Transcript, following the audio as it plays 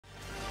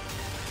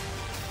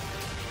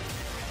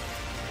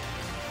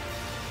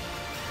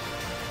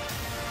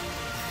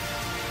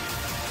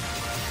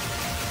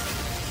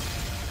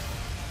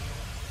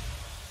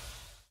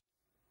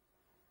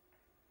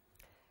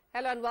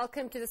Hello and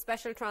welcome to the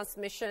special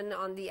transmission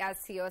on the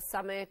SCO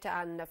Summit,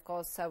 and of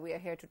course we are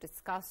here to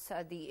discuss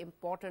the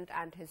important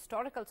and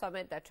historical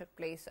summit that took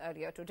place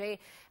earlier today,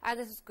 and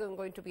this is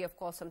going to be of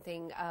course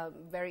something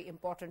very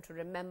important to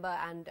remember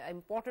and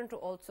important to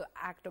also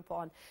act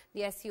upon.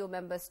 The SCO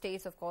member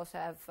states of course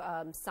have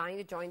signed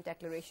a joint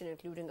declaration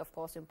including of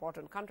course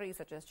important countries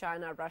such as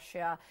China,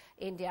 Russia,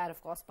 India and of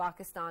course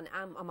Pakistan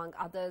among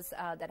others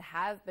that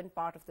have been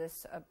part of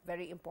this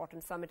very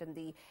important summit and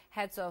the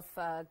heads of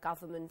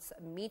governments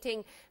meeting.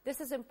 This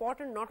is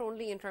important not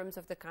only in terms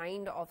of the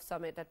kind of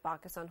summit that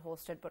Pakistan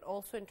hosted, but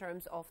also in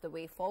terms of the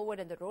way forward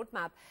and the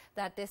roadmap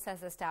that this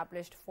has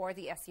established for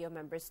the SCO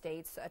member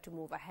states to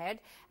move ahead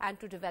and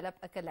to develop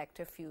a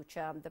collective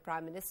future. The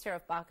Prime Minister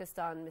of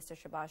Pakistan, Mr.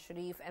 Shehbaz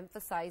Sharif,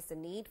 emphasized the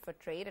need for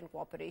trade and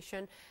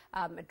cooperation,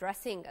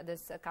 addressing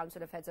this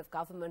Council of Heads of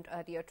Government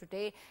earlier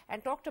today,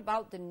 and talked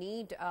about the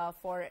need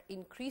for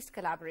increased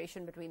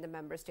collaboration between the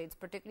member states,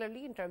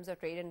 particularly in terms of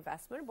trade and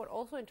investment, but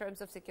also in terms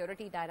of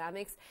security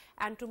dynamics,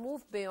 and to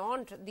move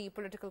beyond the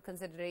political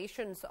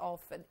considerations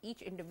of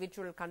each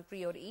individual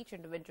country or each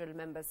individual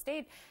member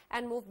state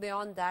and move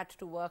beyond that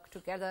to work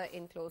together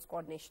in close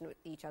coordination with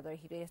each other.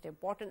 He raised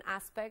important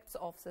aspects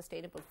of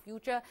sustainable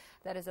future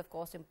that is of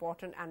course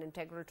important and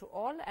integral to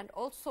all, and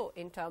also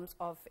in terms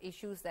of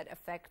issues that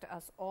affect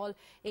us all,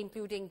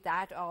 including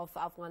that of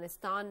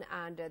Afghanistan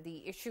and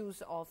the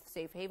issues of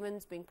safe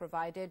havens being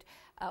provided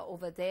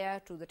over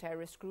there to the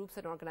terrorist groups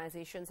and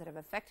organizations that have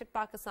affected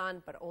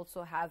Pakistan but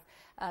also have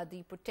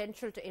the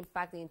potential to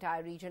impact the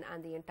entire region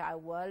and the entire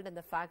world, and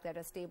the fact that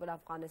a stable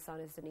Afghanistan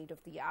is the need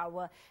of the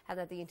hour and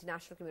that the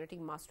international community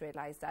must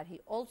realize that. He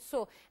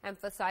also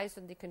emphasized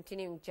on the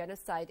continuing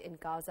genocide in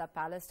Gaza,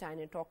 Palestine,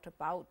 and talked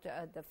about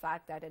the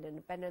fact that an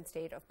independent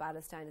state of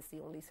Palestine is the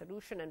only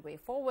solution and way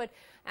forward,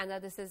 and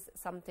that this is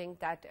something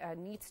that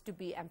needs to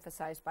be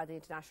emphasized by the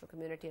international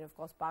community. And of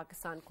course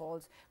Pakistan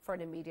calls for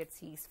an immediate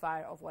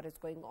ceasefire of what is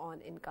going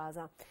on in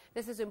Gaza.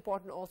 This is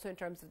important also in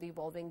terms of the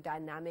evolving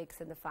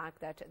dynamics and the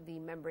fact that the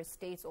member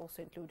states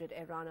also included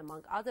Iran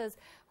among others,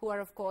 who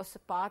are of course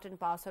part and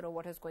parcel of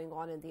what is going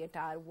on in the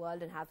entire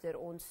world and have their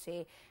own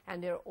say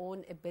and their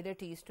own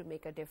abilities to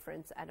make a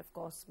difference and of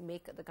course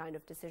make the kind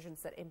of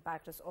decisions that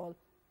impact us all.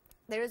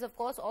 There is, of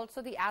course,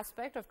 also the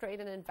aspect of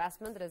trade and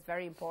investment that is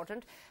very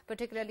important,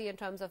 particularly in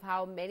terms of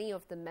how many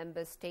of the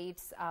member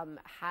states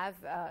have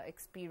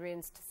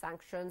experienced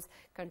sanctions,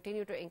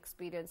 continue to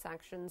experience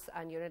sanctions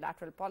and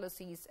unilateral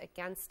policies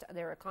against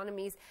their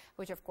economies,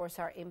 which, of course,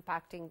 are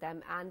impacting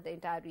them and the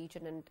entire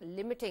region and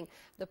limiting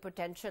the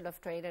potential of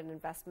trade and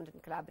investment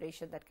and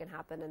collaboration that can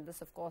happen. And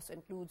this, of course,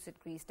 includes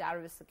increased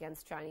tariffs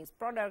against Chinese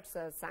products,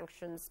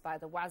 sanctions by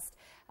the West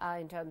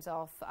in terms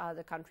of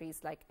the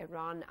countries like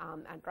Iran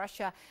and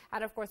Russia.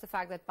 And of course, the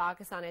fact that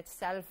Pakistan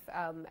itself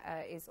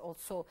is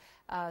also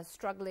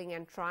struggling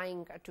and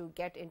trying to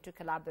get into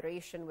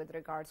collaboration with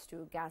regards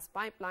to gas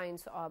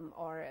pipelines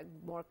or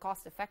more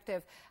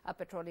cost-effective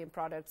petroleum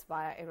products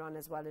via Iran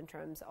as well in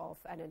terms of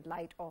and in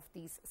light of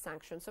these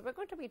sanctions. So we're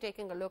going to be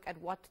taking a look at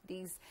what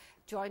these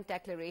joint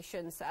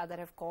declarations that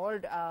have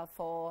called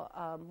for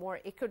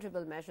more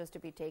equitable measures to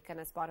be taken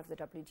as part of the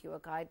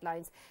WTO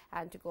guidelines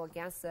and to go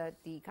against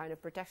the kind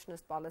of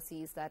protectionist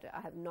policies that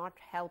have not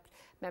helped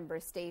member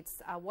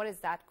states. What is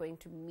that going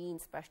to mean,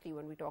 especially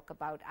when we talk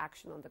about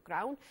action on the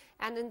ground,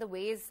 and in the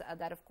ways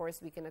that, of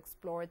course, we can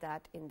explore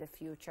that in the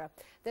future.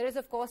 There is,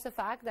 of course, the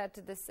fact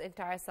that this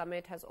entire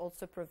summit has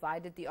also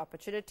provided the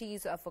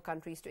opportunities for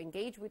countries to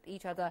engage with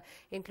each other,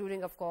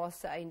 including, of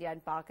course, India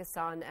and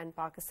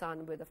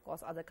Pakistan with, of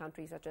course, other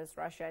countries such as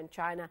Russia and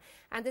China.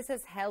 And this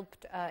has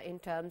helped in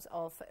terms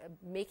of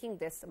making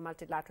this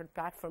multilateral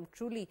platform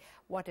truly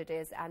what it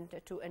is,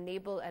 and to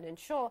enable and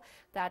ensure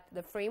that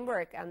the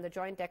framework and the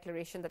joint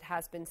declaration that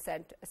has been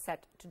set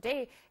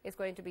today is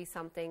going to be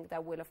something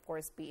that will, of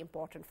course, be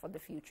important for the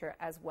future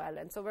as well.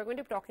 And so we're going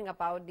to be talking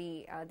about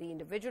the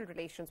individual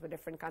relations with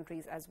different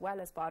countries as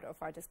well as part of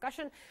our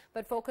discussion,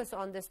 but focus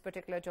on this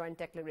particular joint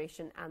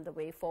declaration and the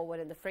way forward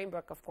and the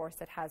framework, of course,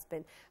 that has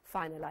been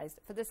finalized.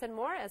 For this and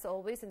more, as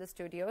always, in the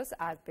studios,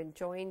 I've been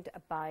joined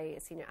by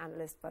Senior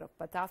Analyst Farooq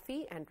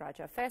Patafi and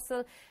Raja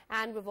Faisal,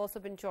 and we've also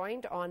been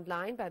joined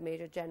online by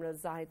Major General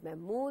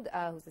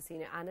ZahidMahmood, who's the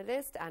Senior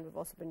Analyst, and we've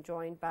also been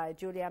joined by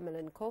Julia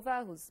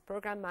Melnikova, who's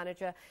Program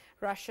Manager,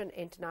 Russian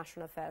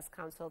International Affairs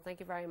Council. Thank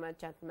you very much,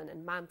 gentlemen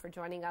and ma'am, for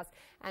joining us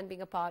and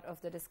being a part of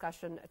the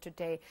discussion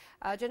today.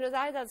 General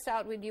Zahid, I'll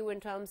start with you in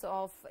terms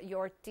of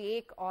your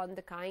take on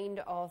the kind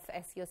of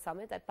SCO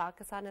summit that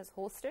Pakistan has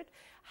hosted,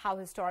 how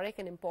historic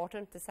and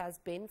important this has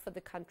been for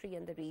the country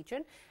and the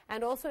region,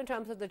 and also in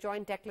terms of the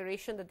joint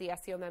declaration that the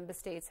SCO member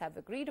states have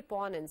agreed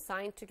upon and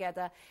signed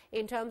together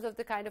in terms of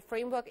the kind of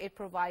framework it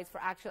provides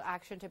for actual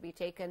action to be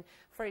taken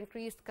for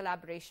increased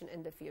collaboration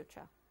in the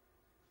future.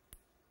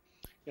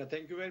 Yeah,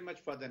 thank you very much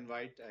for the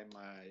invite and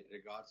my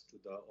regards to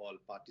the all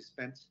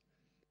participants.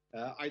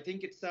 I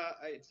think it's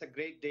a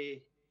great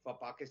day for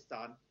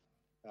Pakistan.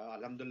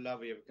 Alhamdulillah,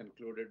 we have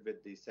concluded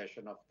with the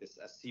session of this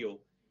SCO.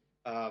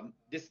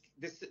 This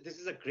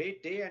is a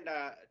great day, and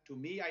to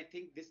me, I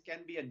think this can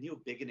be a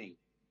new beginning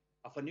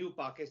of a new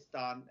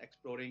Pakistan,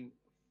 exploring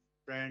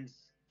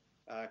friends,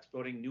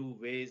 exploring new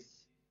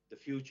ways, the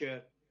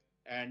future.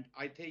 And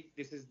I think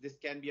this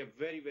can be a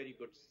very, very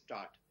good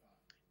start.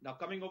 Now,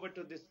 coming over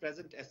to this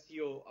present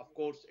SCO, of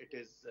course, it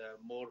is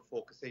more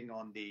focusing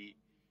on the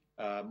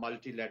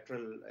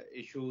multilateral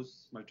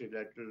issues,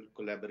 multilateral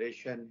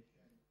collaboration,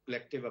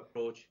 collective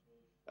approach.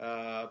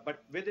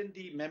 But within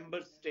the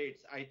member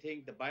states, I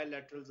think the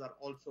bilaterals are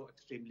also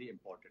extremely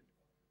important.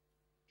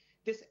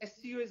 This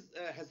SCO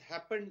has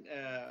happened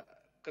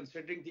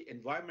considering the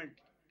environment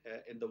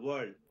in the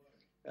world,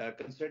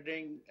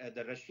 considering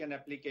the Russian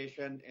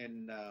application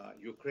in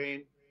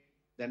Ukraine,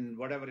 then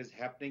whatever is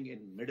happening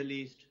in Middle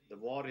East, the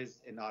war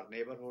is in our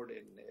neighborhood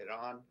in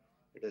Iran.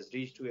 It has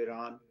reached to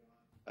Iran,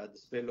 the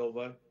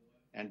spillover.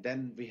 And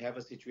then we have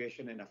a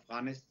situation in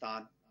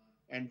Afghanistan.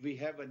 And we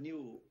have a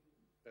new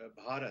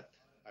Bharat,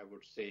 I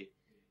would say,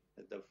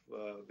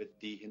 with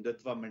the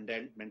Hindutva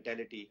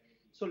mentality.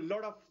 So a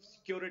lot of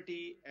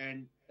security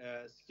and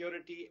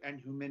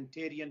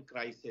humanitarian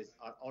crises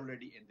are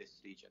already in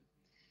this region.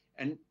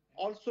 And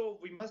also,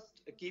 we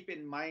must keep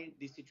in mind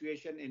the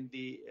situation in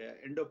the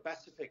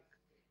Indo-Pacific,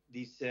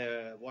 this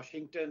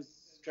Washington's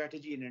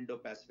strategy in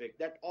Indo-Pacific,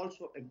 that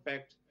also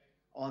impacts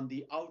on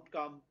the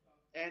outcome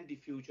and the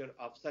future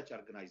of such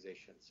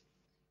organizations.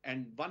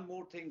 And one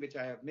more thing which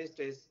I have missed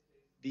is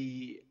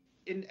the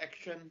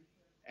inaction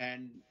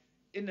and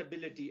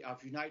inability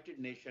of United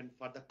Nations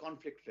for the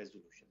conflict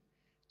resolution.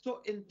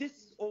 So in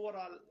this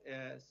overall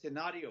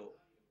scenario,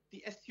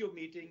 the SCO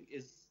meeting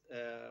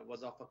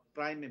was of a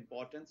prime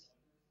importance.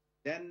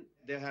 Then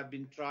there have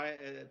been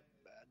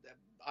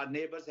our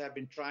neighbors have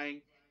been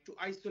trying to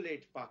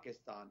isolate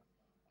Pakistan.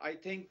 I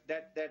think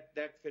that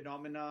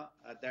phenomena,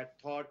 that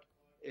thought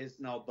is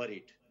now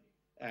buried.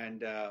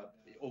 And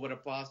over the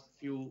past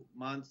few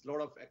months, a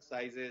lot of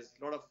exercises,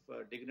 a lot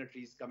of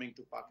dignitaries coming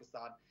to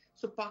Pakistan.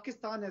 So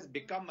Pakistan has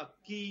become a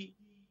key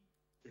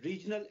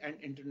regional and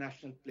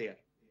international player.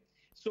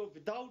 So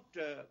without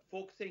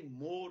focusing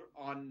more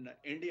on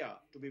India,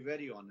 to be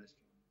very honest,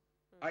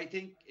 I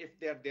think if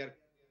they're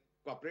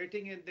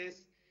cooperating in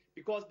this,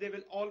 because they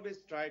will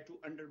always try to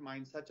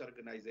undermine such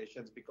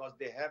organizations because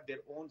they have their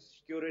own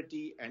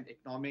security and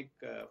economic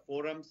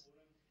forums.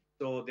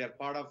 So they're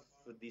part of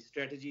the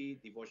strategy,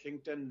 the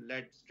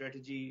Washington-led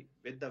strategy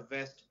with the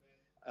West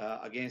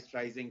against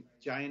rising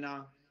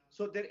China.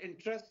 So their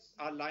interests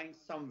are lying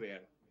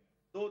somewhere.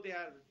 Though they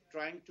are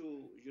trying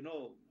to,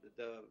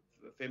 the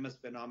famous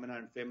phenomenon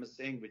and famous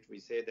saying, which we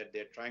say that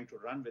they're trying to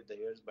run with the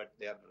hares, but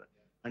they are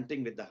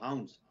hunting with the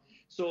hounds.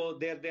 So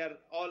they're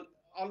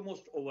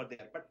almost over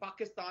there. But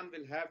Pakistan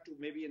will have to,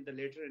 maybe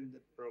later in the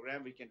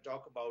program, we can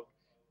talk about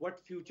what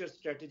future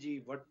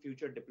strategy, what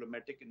future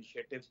diplomatic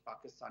initiatives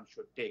Pakistan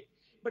should take.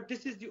 But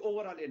this is the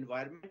overall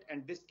environment,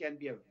 and this can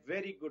be a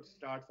very good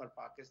start for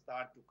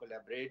Pakistan to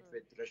collaborate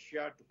with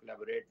Russia, to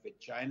collaborate with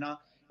China,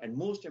 and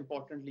most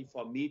importantly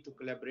for me, to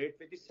collaborate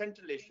with the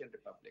Central Asian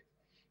Republic.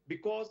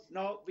 Because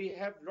now we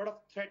have a lot of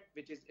threat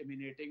which is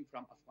emanating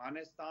from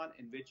Afghanistan,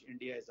 in which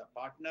India is a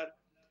partner.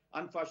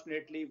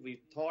 Unfortunately,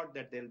 we thought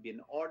that there will be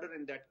an order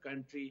in that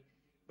country.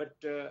 But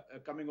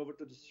coming over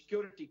to the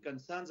security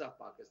concerns of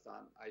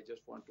Pakistan, I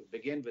just want to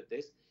begin with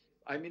this.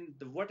 I mean,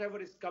 whatever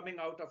is coming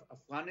out of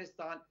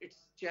Afghanistan,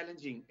 it's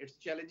challenging. It's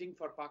challenging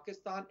for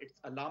Pakistan.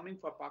 It's alarming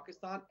for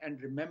Pakistan. And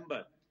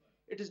remember,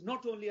 it is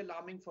not only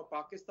alarming for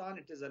Pakistan,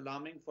 it is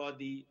alarming for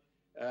the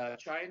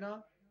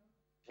China,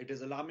 it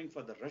is alarming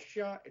for the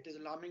Russia, it is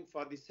alarming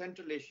for the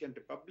Central Asian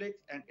Republic,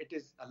 and it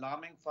is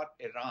alarming for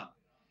Iran.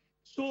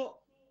 So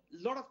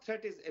a lot of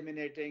threat is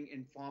emanating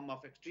in form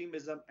of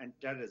extremism and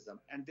terrorism.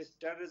 And this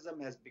terrorism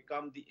has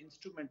become the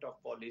instrument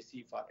of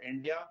policy for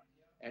India,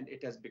 and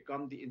it has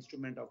become the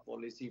instrument of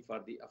policy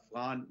for the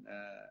Afghan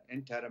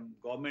interim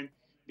government,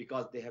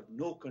 because they have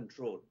no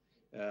control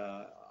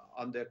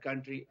on their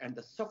country and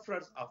the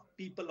sufferers of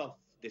people of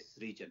this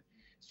region.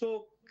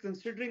 So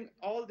considering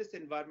all this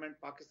environment,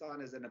 Pakistan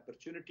has an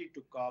opportunity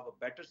to carve a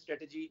better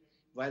strategy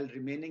while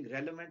remaining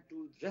relevant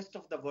to the rest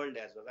of the world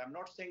as well. I'm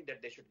not saying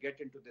that they should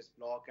get into this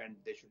bloc and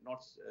they should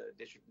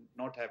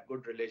not have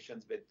good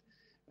relations with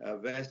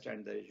West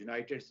and the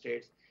United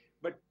States,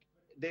 but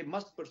they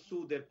must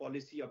pursue their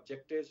policy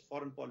objectives,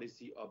 foreign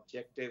policy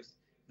objectives,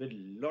 with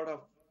a lot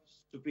of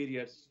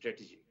superior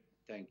strategy.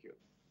 Thank you.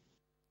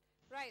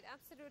 Right,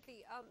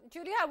 absolutely.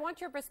 Julia, I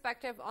want your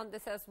perspective on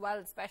this as well,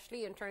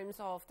 especially in terms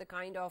of the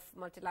kind of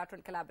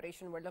multilateral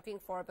collaboration we're looking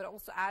for, but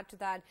also add to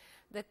that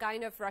the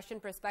kind of Russian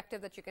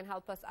perspective that you can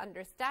help us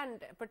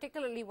understand,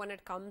 particularly when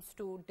it comes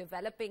to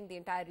developing the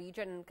entire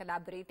region and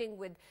collaborating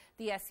with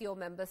the SCO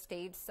member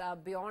states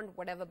beyond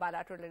whatever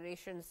bilateral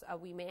relations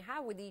we may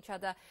have with each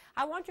other.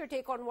 I want your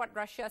take on what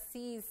Russia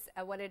sees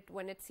when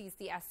it sees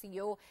the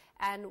SCO,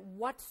 and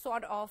what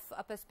sort of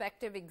a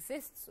perspective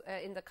exists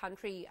in the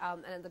country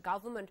and in the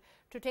government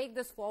to take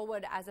this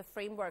forward as a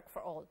framework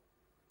for all.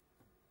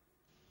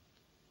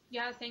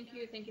 Yeah, thank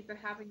you. Thank you for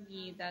having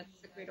me.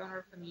 That's a great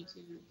honor for me to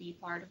be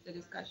part of the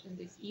discussion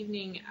this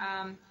evening.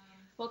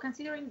 Well,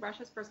 considering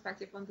Russia's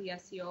perspective on the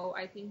SCO,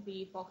 I think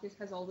the focus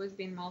has always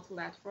been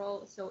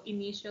multilateral. So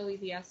initially,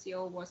 the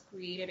SCO was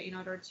created in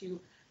order to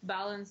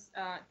balance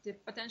the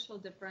potential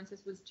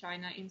differences with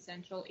China in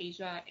Central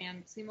Asia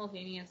and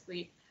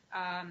simultaneously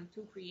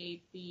to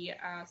create the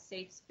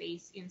safe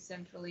space in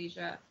Central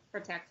Asia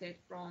protected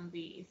from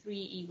the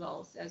three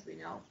evils, as we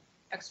know: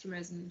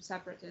 extremism,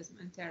 separatism,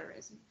 and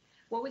terrorism.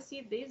 What we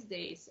see these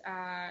days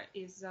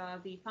is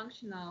the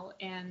functional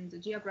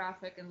and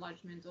geographic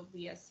enlargement of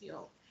the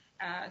SCO.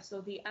 So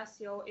the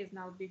SCO is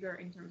now bigger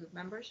in terms of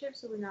membership.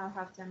 So we now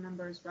have 10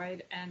 members,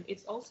 right? And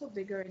it's also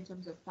bigger in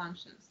terms of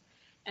functions.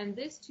 And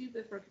these two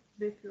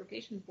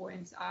bifurcation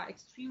points are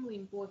extremely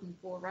important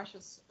for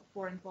Russia's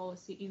foreign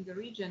policy in the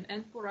region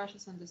and for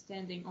Russia's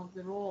understanding of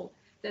the role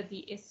that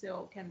the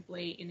SCO can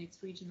play in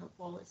its regional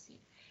policy.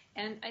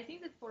 And I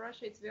think that for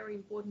Russia, it's very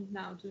important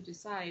now to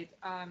decide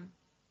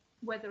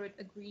whether it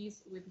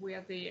agrees with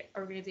where the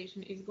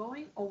organization is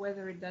going or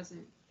whether it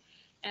doesn't.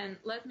 And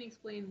let me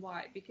explain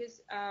why. Because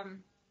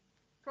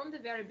from the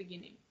very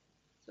beginning,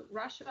 so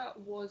Russia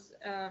was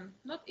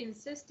not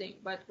insisting,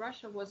 but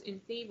Russia was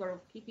in favor of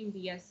keeping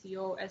the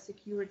SCO a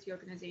security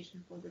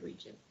organization for the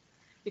region,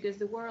 because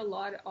there were a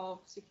lot of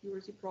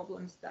security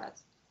problems that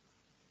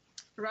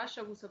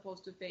Russia was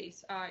supposed to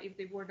face if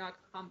they were not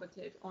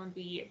combated on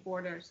the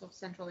borders of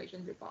Central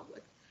Asian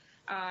Republic.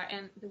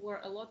 And there were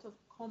a lot of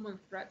common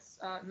threats,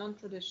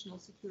 non-traditional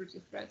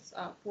security threats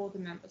for the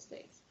member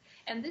states.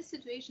 And this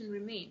situation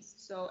remains.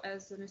 So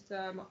as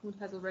Mr. Mahmood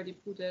has already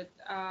put it,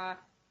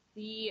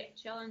 the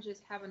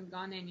challenges haven't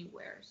gone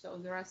anywhere. So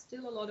there are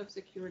still a lot of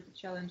security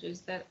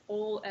challenges that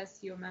all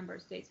SCO member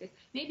states face,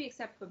 maybe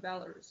except for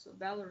Belarus. So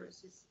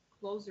Belarus is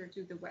closer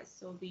to the West.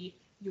 So the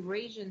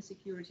Eurasian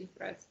security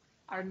threats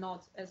are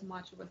not as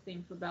much of a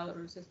thing for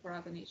Belarus as for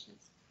other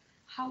nations.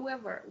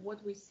 However,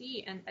 what we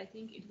see, and I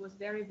think it was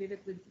very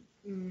vividly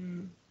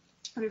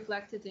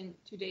reflected in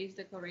today's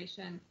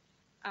declaration,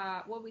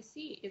 what we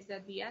see is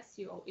that the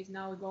SCO is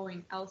now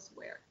going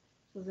elsewhere.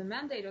 So the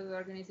mandate of the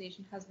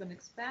organization has been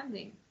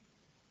expanding.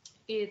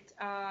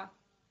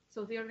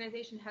 So the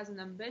organization has an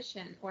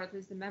ambition, or at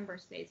least the member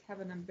states have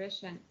an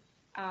ambition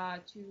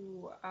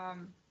to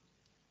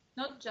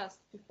not just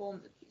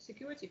perform the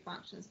security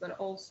functions, but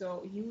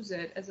also use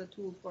it as a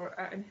tool for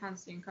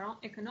enhancing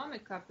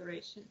economic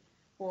cooperation,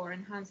 for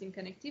enhancing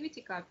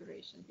connectivity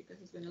cooperation, because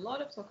there's been a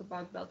lot of talk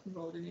about Belt and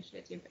Road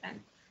Initiative and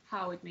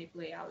how it may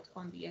play out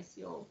on the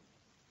SCO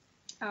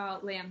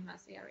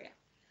landmass area.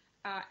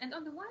 And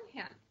on the one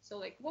hand, so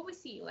like what we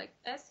see, like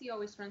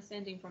SCO is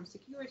transcending from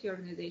security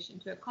organization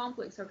to a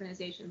complex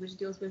organization which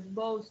deals with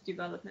both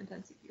development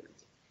and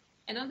security.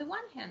 And on the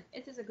one hand,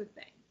 it is a good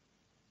thing,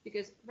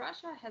 because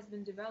Russia has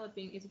been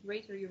developing its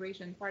Greater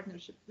Eurasian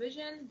Partnership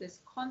vision, this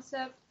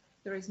concept.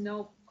 There is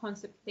no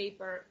concept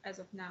paper as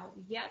of now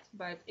yet,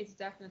 but it's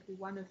definitely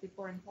one of the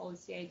foreign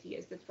policy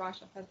ideas that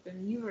Russia has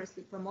been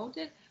numerously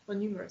promoted on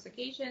numerous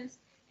occasions.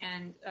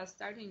 And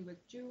starting with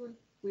June,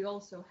 we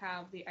also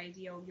have the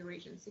idea of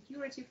Eurasian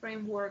security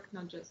framework,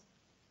 not just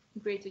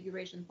Greater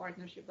Eurasian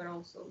Partnership, but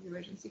also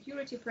Eurasian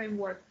security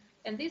framework.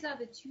 And these are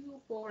the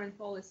two foreign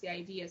policy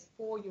ideas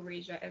for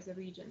Eurasia as a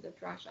region that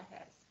Russia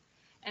has.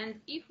 And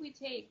if we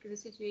take the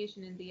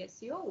situation in the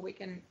SCO, we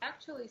can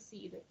actually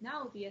see that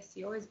now the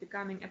SCO is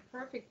becoming a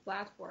perfect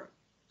platform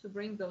to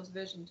bring those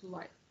visions to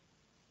life.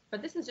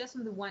 But this is just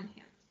on the one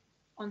hand.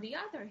 On the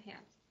other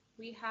hand,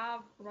 we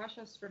have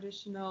Russia's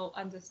traditional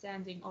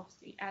understanding of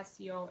the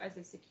SCO as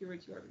a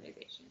security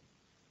organization.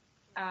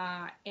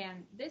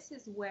 And this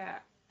is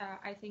where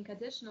I think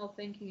additional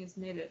thinking is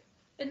needed.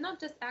 And not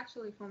just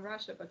actually from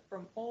Russia, but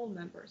from all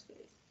member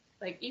states.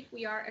 Like if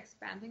we are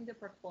expanding the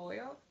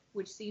portfolio,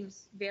 which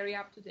seems very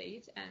up to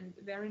date and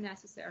very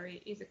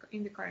necessary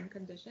in the current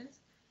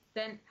conditions,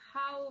 then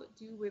how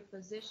do we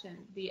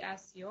position the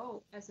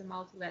SCO as a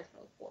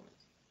multilateral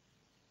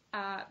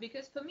format?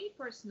 Because for me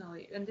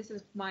personally, and this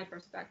is my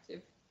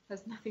perspective,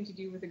 has nothing to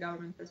do with the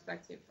government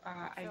perspective,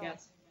 I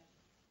guess.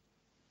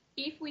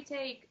 If we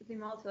take the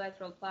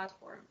multilateral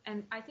platform,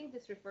 and I think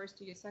this refers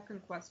to your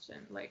second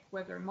question, like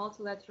whether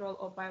multilateral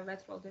or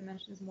bilateral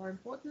dimension is more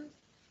important,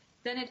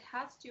 then it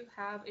has to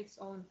have its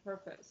own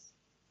purpose.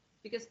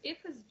 Because if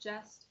it's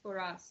just for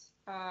us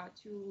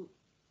to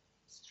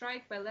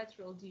strike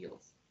bilateral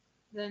deals,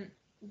 then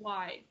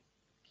why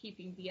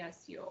keeping the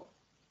SCO?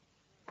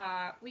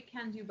 We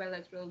can do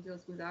bilateral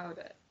deals without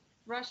it.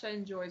 Russia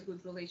enjoys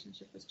good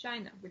relationship with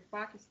China, with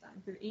Pakistan,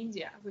 with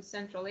India, with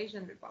Central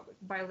Asian Republic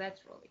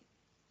bilaterally.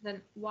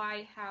 Then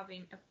why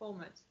having a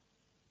format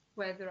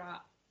where there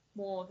are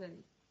more than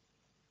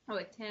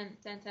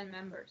 10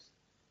 members?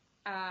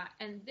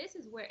 And this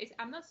is where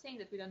I'm not saying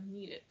that we don't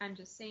need it. I'm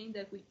just saying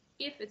that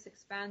if it's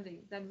expanding,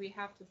 then we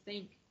have to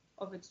think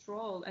of its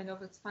role and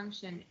of its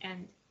function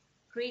and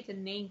create a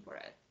name for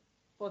it,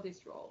 for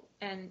this role,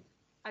 and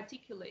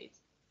articulate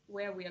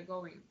where we are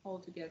going all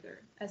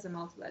together as a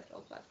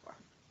multilateral platform.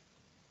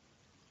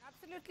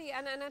 Absolutely,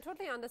 and I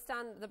totally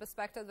understand the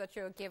perspective that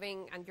you're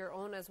giving and your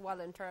own as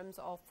well in terms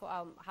of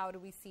how do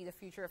we see the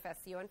future of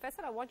SCO. And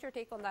Faisal, I want your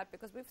take on that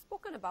because we've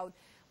spoken about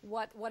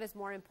what is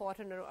more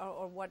important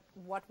or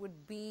what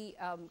would be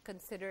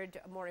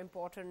considered more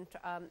important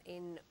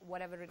in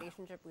whatever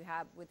relationship we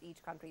have with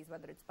each country,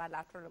 whether it's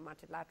bilateral or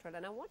multilateral.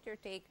 And I want your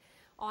take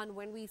on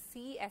when we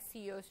see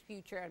SCO's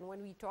future and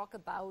when we talk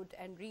about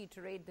and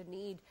reiterate the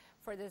need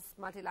for this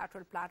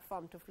multilateral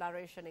platform to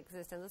flourish and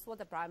exist. And this is what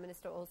the Prime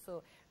Minister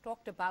also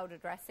talked about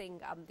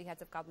addressing the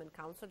Heads of Government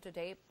Council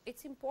today.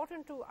 It's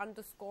important to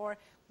underscore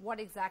what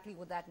exactly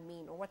would that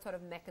mean or what sort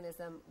of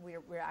mechanism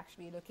we're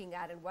actually looking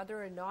at and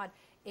whether or not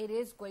it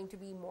is going to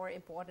be more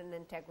important and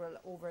integral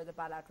over the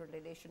bilateral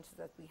relations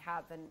that we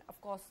have. And of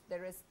course,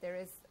 there is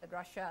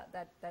Russia,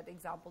 that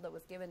example that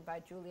was given by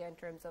Julia in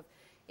terms of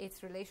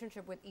its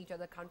relationship with each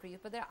other countries,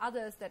 but there are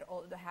others that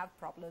have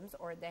problems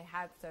or they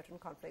have certain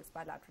conflicts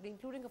bilaterally,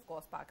 including, of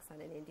course,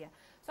 Pakistan and India.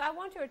 So I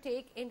want your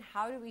take in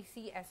how do we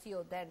see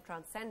SCO then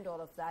transcend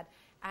all of that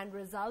and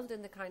result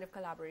in the kind of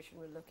collaboration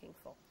we're looking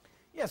for?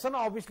 Yes, and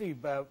obviously,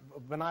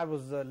 when I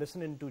was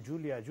listening to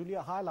Julia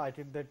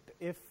highlighted that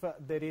if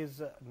there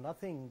is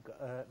nothing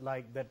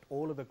like that,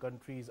 all of the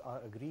countries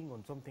are agreeing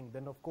on something,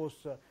 then of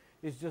course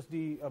it's just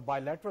the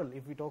bilateral.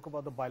 If we talk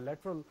about the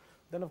bilateral,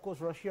 then of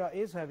course Russia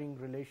is having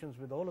relations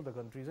with all of the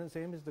countries, and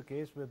same is the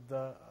case with,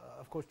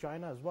 of course,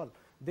 China as well.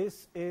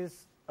 This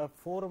is a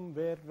forum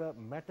where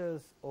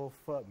matters of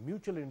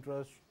mutual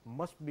interest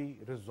must be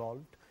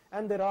resolved.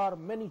 And there are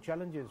many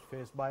challenges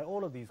faced by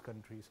all of these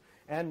countries.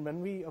 And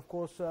when we, of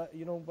course,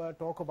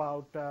 talk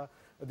about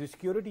the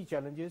security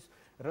challenges,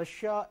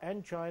 Russia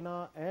and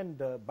China and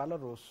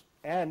Belarus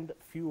and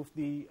few of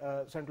the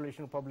Central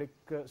Asian Republic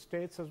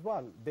states as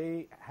well,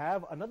 they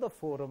have another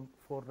forum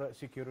for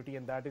security,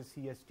 and that is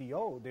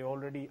CSTO. They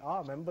already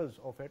are members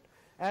of it.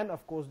 And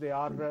of course, they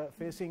are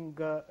facing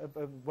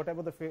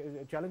whatever the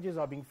challenges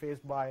are being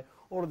faced by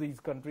all of these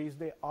countries,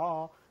 they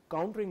are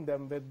countering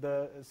them with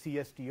the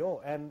CSTO,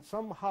 and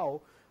somehow,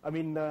 I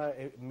mean,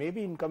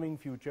 maybe in coming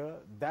future,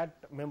 that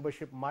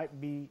membership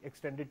might be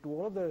extended to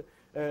all the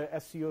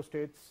SCO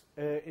states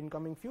in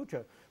coming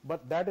future.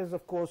 But that is,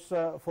 of course,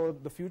 for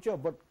the future.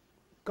 But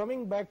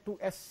coming back to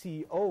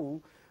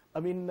SCO, I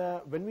mean,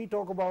 when we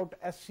talk about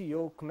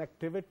SCO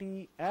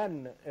connectivity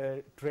and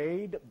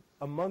trade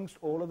amongst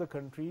all of the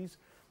countries,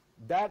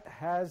 that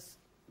has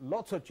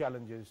lots of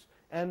challenges.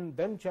 And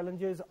then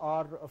challenges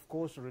are, of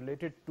course,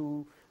 related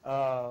to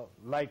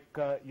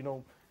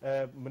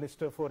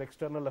Minister for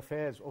External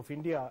Affairs of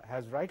India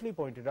has rightly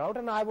pointed out,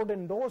 and I would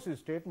endorse his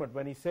statement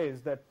when he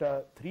says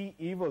that three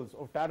evils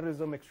of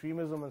terrorism,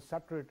 extremism and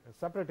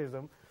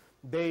separatism,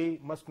 they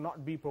must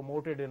not be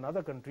promoted in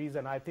other countries,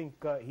 and I think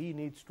he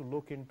needs to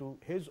look into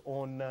his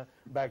own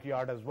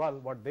backyard as well,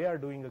 what they are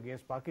doing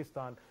against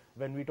Pakistan.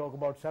 When we talk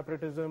about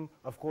separatism,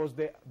 of course,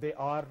 they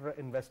are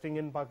investing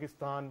in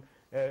Pakistan,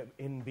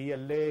 in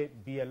BLA,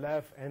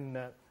 BLF and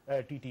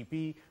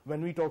TTP.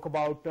 When we talk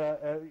about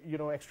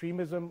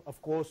extremism,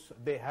 of course,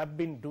 they have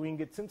been doing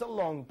it since a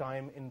long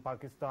time in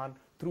Pakistan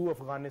through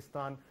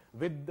Afghanistan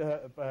with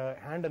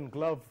hand and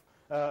glove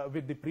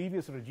with the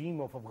previous regime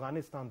of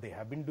Afghanistan. They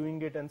have been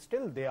doing it, and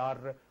still they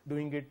are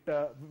doing it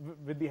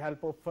with the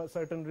help of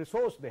certain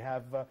resource they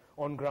have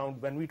on ground.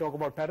 When we talk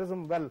about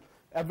terrorism, well,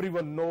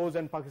 everyone knows,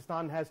 and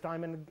Pakistan has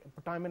time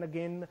and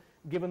again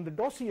given the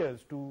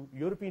dossiers to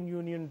European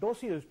Union,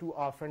 dossiers to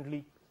our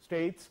friendly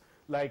states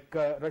like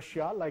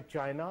Russia, like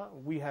China.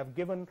 We have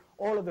given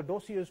all of the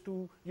dossiers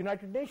to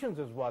United Nations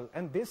as well,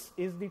 and this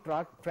is the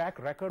track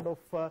record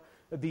of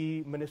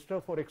the Minister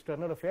for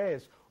External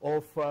Affairs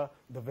of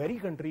the very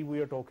country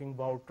we are talking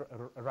about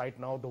right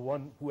now, the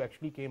one who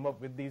actually came up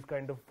with these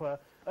kind of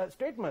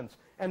statements.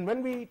 And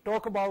when we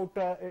talk about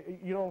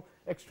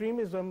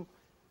extremism,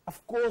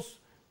 of course,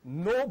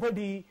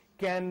 nobody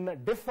can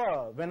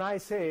differ when I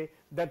say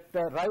that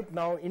right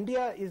now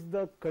India is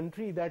the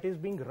country that is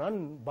being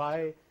run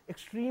by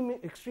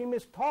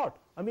extremist thought.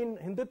 I mean,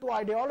 Hindutva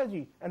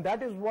ideology, and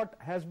that is what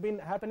has been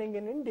happening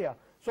in India.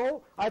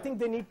 So I think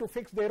they need to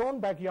fix their own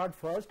backyard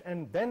first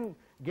and then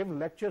give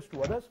lectures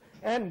to others.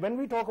 And when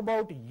we talk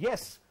about,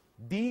 yes,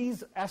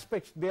 these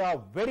aspects, they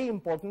are very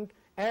important,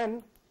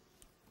 and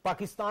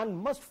Pakistan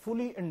must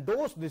fully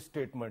endorse this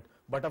statement.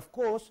 But of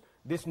course,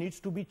 this needs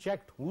to be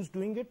checked, who's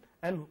doing it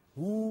and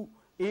who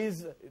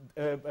is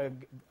a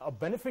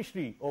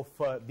beneficiary of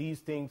these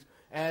things.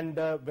 And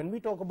when we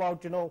talk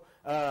about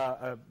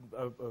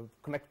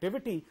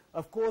connectivity,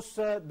 of course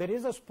there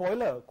is a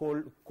spoiler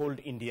called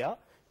India.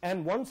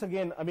 And once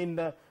again, I mean,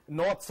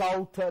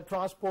 north-south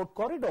transport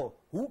corridor,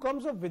 who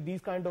comes up with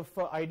these kind of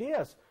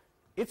ideas?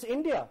 It's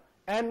India.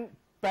 And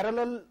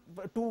parallel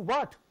to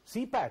what?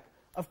 CPAC.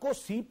 Of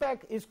course,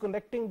 CPAC is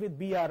connecting with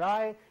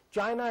BRI.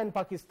 China and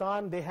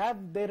Pakistan, they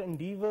have their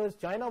endeavors.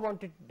 China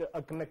wanted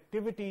a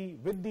connectivity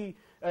with the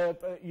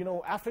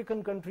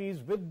African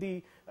countries, with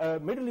the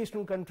Middle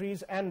Eastern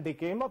countries, and they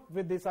came up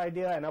with this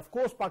idea. And of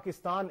course,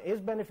 Pakistan is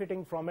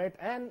benefiting from it,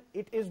 and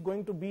it is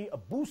going to be a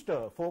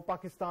booster for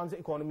Pakistan's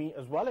economy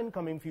as well in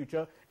coming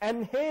future.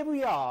 And here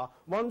we are,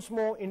 once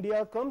more,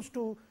 India comes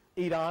to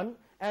Iran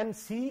and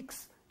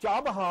seeks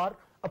Chabahar,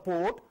 a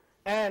port,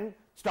 and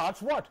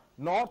starts what?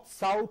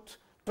 North-south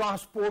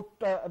transport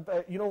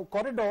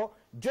corridor,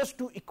 just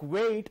to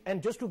equate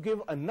and just to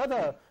give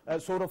another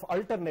sort of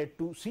alternate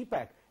to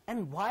CPEC.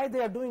 And why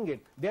they are doing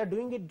it? They are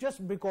doing it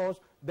just because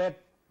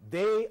that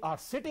they are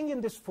sitting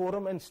in this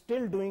forum and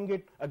still doing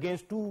it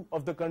against two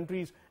of the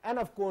countries. And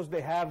of course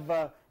they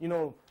have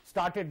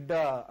started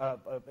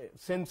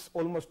since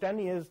almost 10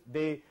 years,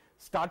 they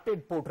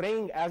started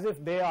portraying as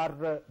if they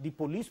are the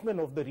policemen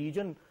of the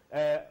region,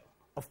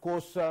 of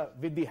course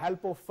with the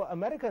help of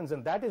Americans,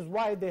 and that is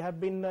why they have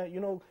been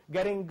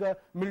getting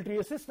military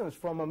assistance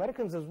from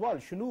Americans as well,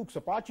 Chinooks,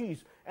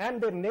 Apaches,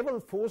 and their naval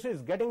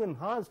forces getting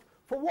enhanced.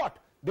 For what?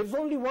 There's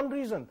only one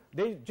reason.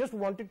 They just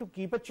wanted to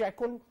keep a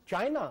check on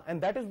China, and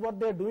that is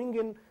what they're doing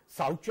in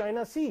South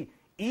China Sea.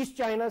 East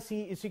China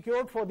Sea is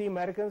secured for the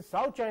Americans.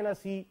 South China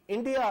Sea,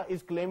 India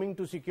is claiming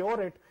to secure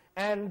it,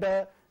 and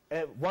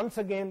once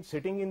again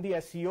sitting in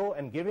the SCO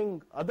and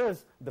giving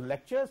others the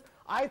lectures.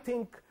 I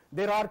think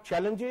there are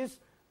challenges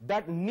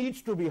that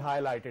needs to be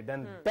highlighted,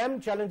 and them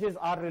challenges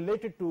are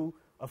related to,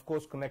 of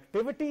course,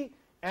 connectivity,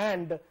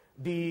 and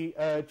the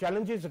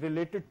challenges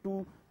related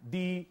to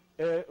the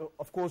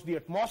of course the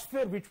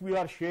atmosphere which we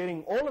are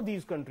sharing, all of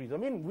these countries. I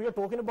mean, we are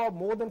talking about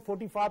more than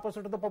 45%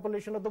 of the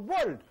population of the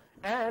world,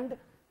 and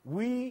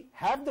we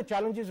have the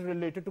challenges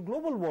related to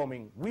global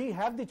warming. We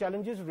have the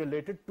challenges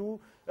related to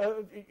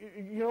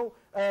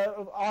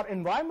our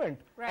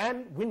environment,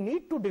 and we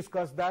need to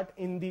discuss that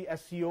in the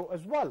SCO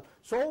as well.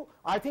 So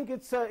I think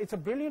it's a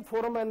brilliant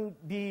forum, and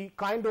the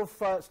kind of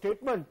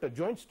statement,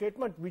 joint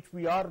statement which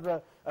we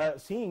are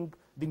seeing,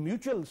 the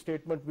mutual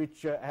statement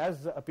which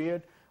has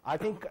appeared, I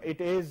think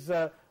it is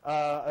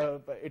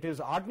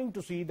heartening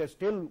to see that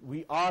still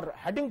we are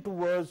heading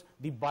towards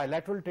the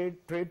bilateral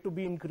trade to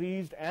be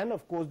increased, and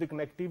of course the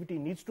connectivity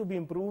needs to be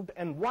improved.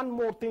 And one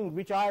more thing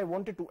which I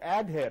wanted to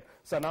add here,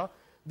 Sana,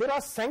 there are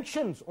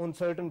sanctions on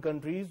certain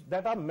countries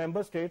that are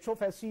member states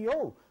of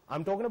SCO.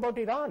 I'm talking about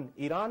Iran.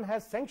 Iran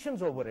has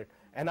sanctions over it,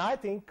 and I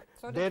think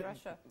so does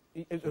Russia.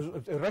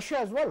 Russia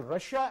as well.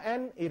 Russia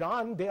and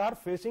Iran, they are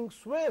facing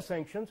severe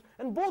sanctions,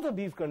 and both of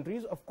these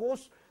countries, of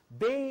course,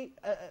 they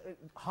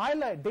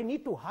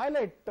need to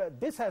highlight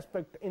this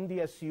aspect in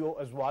the SCO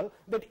as well,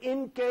 that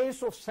in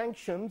case of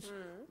sanctions,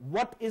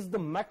 what is the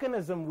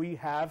mechanism we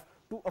have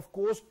to, of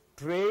course,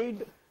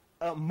 trade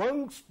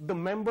amongst the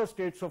member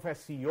states of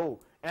SCO,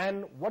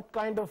 and what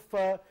kind of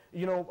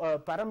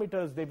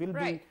parameters they will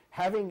be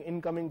having in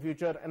coming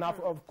future. And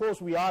of course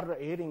we are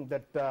hearing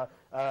that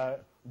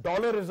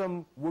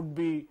dollarism would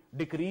be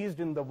decreased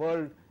in the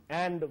world,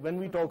 and when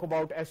we talk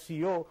about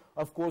SCO,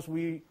 of course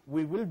we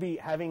will be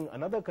having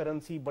another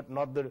currency, but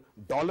not the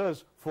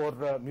dollars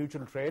for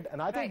mutual trade,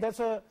 and I think that's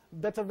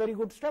a very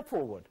good step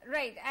forward.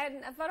 Right,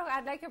 and Farooq,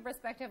 I'd like your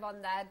perspective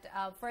on that.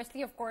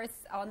 Firstly, of course,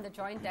 on the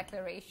joint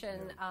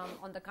declaration,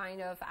 on the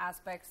kind of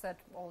aspects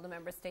that all the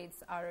member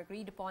states are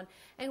agreed upon,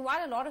 and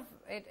while a lot of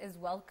it is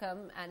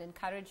welcome and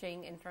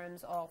encouraging in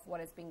terms of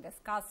what is being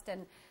discussed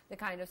and the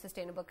kind of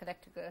sustainable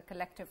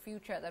collective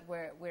future that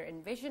we're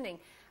envisioning,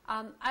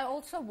 I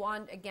also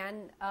want,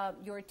 again,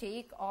 your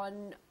take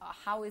on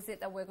how is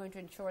it that we're going to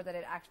ensure that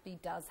it actually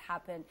does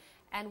happen,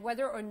 and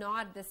whether or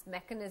not this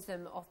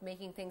mechanism of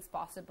making things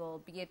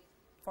possible, be it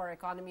for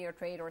economy or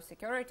trade or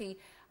security,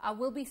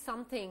 will be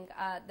something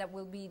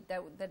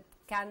that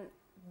can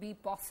be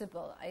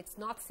possible. It's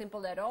not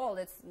simple at all.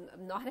 It's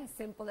not as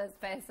simple as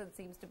Faisal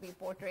seems to be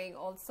portraying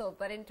also,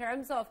 but in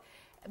terms of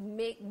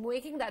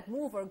making that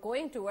move or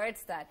going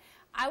towards that,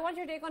 I want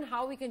your take on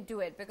how we can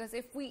do it, because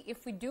if we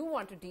do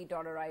want to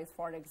de-dollarize,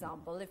 for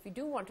example, if we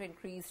do want to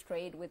increase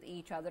trade with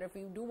each other, if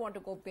we do want to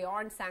go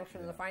beyond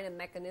sanctions or find a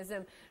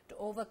mechanism to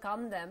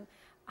overcome them,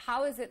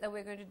 how is it that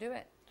we're going to do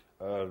it?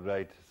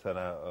 Right,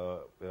 Sana.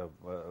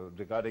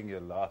 Regarding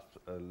your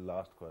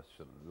last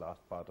question,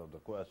 last part of the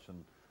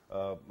question,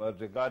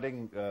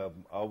 regarding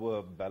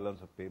our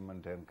balance of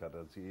payment and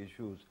currency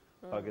issues,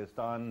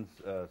 Pakistan's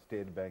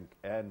State Bank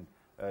and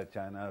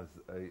China's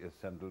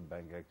central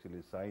bank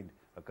actually signed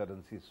a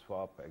currency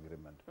swap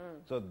agreement.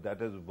 So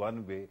that is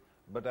one way,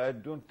 but I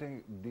don't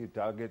think the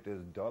target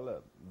is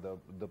dollar.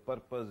 The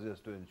purpose is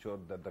to ensure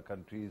that the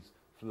country's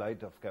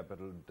flight of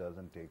capital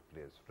doesn't take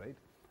place, right?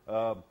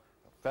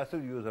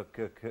 Faisal used a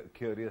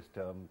curious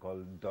term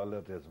called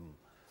dollarism.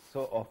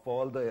 So of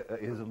all the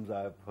isms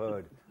I've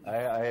heard,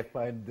 I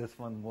find this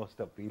one most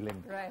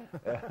appealing. Right.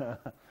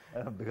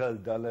 Because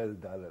dollar is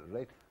dollar,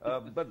 right?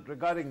 But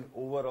regarding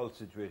overall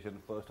situation,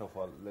 first of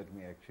all, let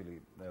me actually,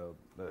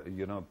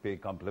 pay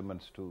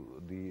compliments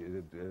to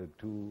the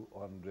two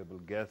honorable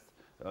guests,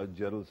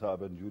 Gerald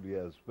Saab and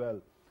Julia as well.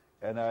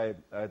 And I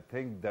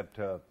think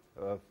that,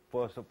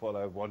 first of all,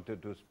 I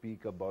wanted to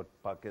speak about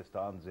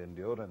Pakistan's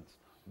endurance,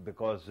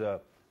 because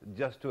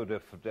just to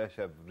refresh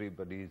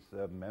everybody's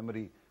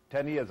memory,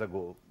 10 years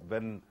ago,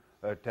 when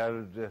a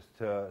terrorist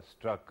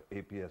struck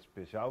APS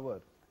Peshawar,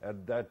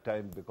 at that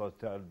time, because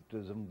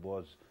terrorism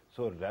was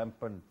so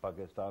rampant,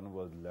 Pakistan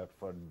was left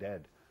for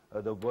dead.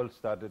 The world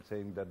started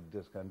saying that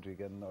this country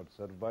cannot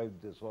survive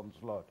this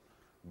onslaught,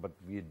 but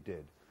we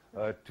did.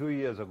 2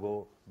 years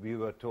ago, we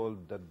were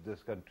told that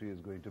this country is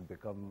going to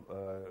become,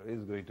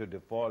 is going to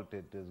default,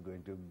 it is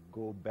going to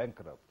go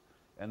bankrupt.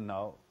 And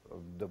now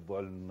the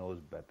world knows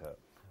better.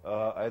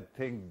 I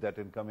think that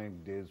in coming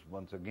days,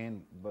 once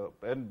again,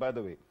 and by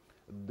the way,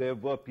 there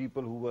were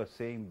people who were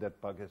saying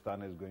that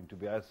Pakistan is going to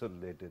be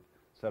isolated.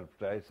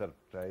 Surprise,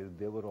 surprise,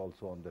 they were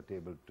also on the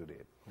table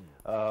today.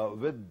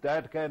 With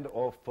that kind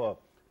of,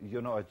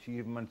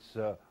 achievements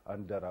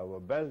under our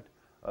belt,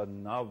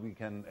 now we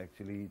can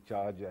actually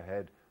charge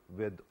ahead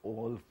with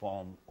all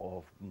form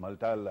of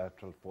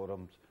multilateral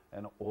forums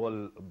and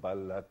all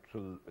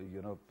bilateral,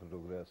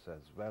 progress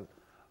as well.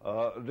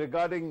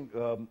 Regarding,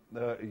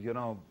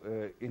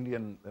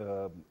 Indian,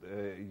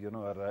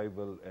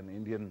 arrival and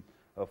Indian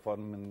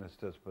foreign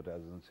minister's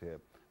presence here,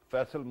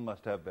 Faisal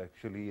must have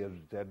actually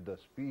read the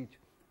speech,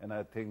 and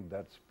I think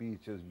that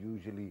speech is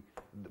usually,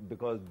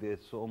 because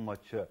there's so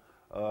much,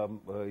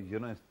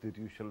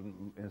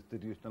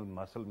 institutional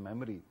muscle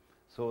memory.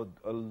 So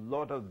a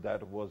lot of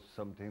that was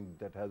something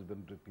that has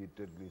been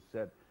repeatedly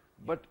said.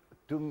 But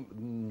to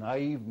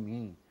naive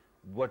me,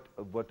 what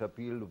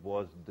appealed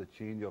was the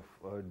change of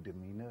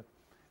demeanor,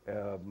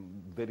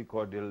 very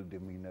cordial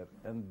demeanor,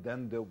 and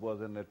then there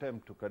was an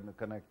attempt to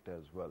connect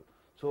as well.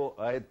 So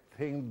I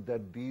think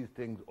that these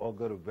things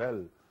augur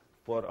well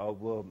for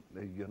our,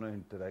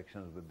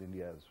 interactions with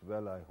India as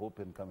well. I hope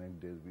in coming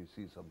days we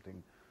see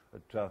something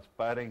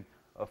transpiring.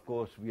 Of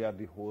course, we are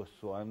the host,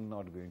 so I'm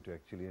not going to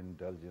actually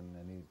indulge in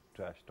any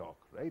trash talk,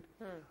 right?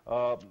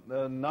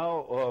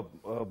 Now,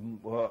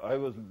 I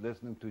was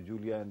listening to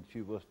Julia, and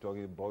she was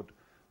talking about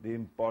the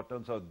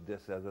importance of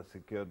this as a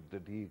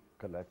security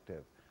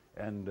collective.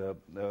 And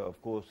of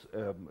course,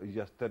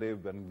 yesterday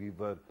when we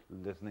were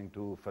listening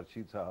to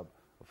Farshid Saab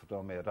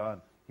from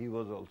Iran, he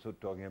was also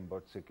talking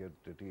about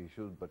security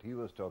issues, but he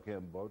was talking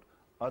about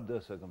other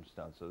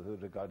circumstances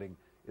regarding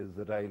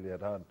Israel,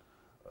 Iran.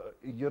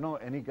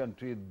 Any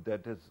country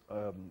that is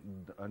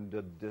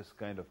under this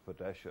kind of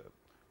pressure,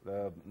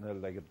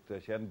 like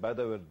Russia, and by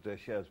the way,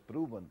 Russia has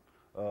proven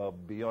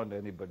beyond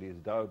anybody's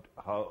doubt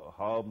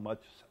how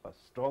much a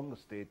strong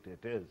state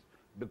it is,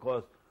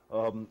 because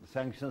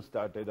sanctions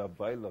started a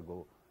while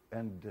ago,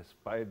 and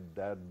despite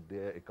that,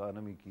 their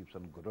economy keeps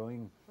on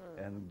growing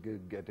and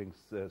getting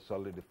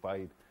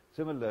solidified.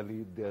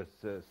 Similarly, their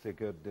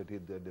security,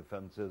 their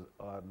defenses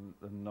are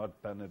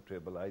not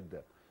penetrable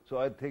either. So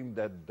I think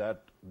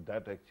that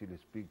actually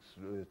speaks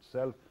for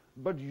itself.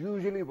 But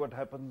usually what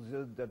happens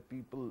is that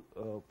people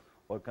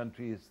or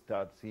countries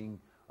start seeing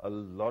a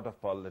lot of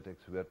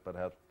politics where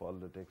perhaps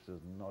politics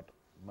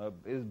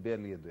is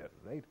barely there,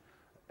 right?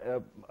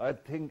 I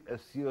think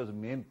SCO's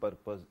main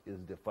purpose is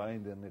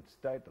defined in its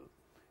title.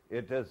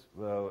 It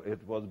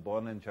was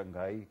born in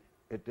Shanghai.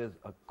 It is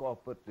a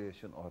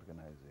cooperation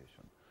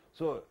organization.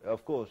 So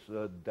of course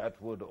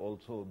that would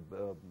also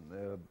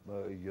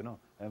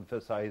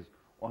emphasize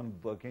on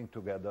working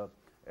together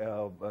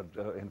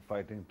in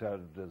fighting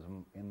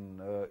terrorism,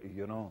 in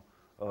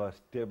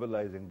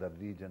stabilizing the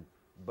region.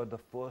 But the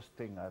first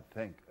thing I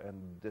think,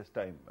 and this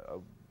time,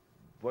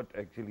 what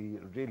actually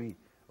really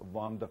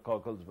warmed the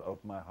cockles of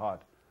my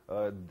heart,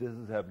 this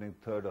is happening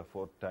third or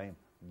fourth time,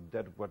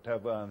 that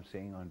whatever I'm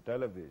saying on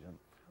television,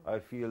 I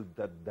feel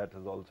that that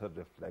is also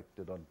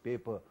reflected on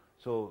paper.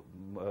 So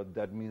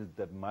that means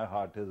that my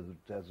heart is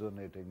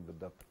resonating with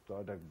the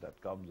product that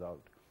comes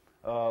out.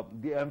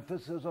 The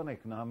emphasis on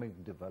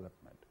economic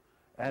development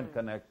and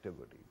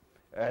connectivity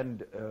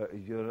and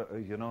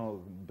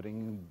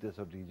bringing this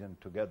region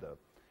together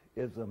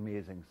is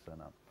amazing,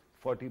 Sana.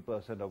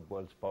 40% of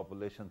world's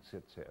population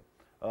sits here.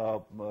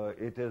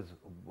 It is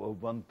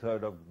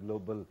 1/3 of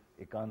global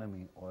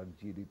economy or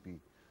GDP.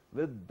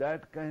 With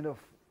that kind of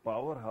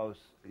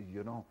powerhouse,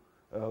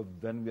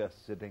 when we are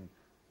sitting,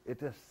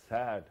 it is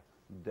sad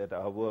that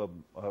our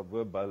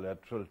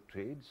bilateral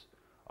trades,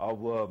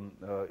 our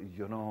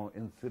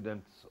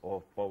incidents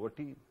of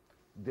poverty,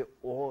 they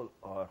all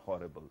are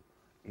horrible.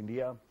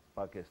 India,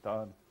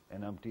 Pakistan,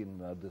 and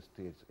umpteen other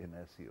states in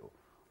SCO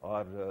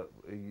are,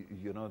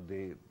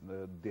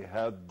 they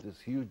have this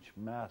huge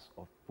mass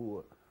of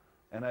poor,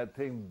 and I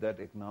think that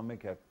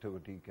economic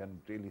activity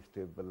can really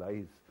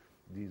stabilize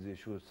these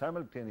issues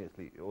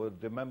simultaneously. Or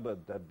remember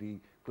that the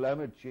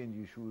climate change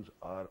issues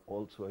are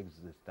also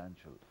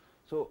existential.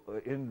 So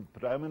in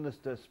Prime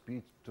Minister's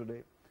speech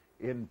today,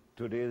 in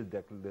today's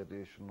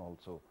declaration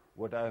also,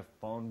 what I have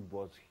found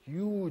was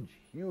huge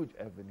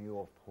avenue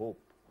of hope.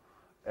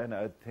 And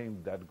I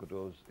think that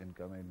grows in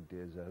coming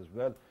days as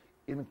well,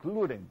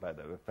 including, by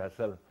the way,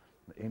 Faisal,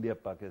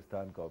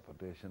 India-Pakistan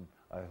cooperation.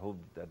 I hope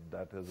that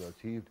that is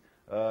achieved.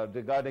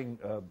 Regarding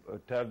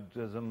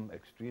terrorism,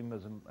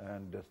 extremism, I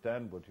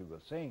understand what you were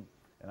saying,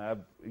 and I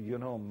have,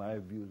 my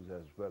views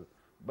as well.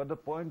 But the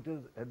point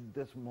is, at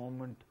this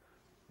moment,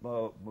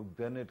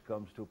 when it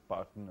comes to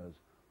partners,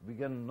 we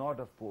cannot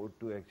afford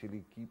to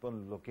actually keep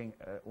on looking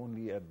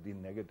only at the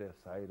negative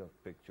side of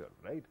picture,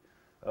 right?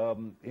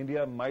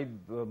 India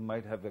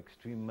might have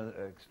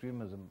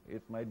extremism.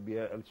 It might be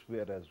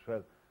elsewhere as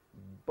well.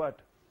 But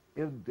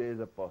if there is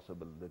a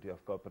possibility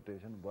of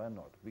cooperation, why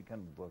not? We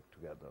can work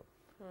together.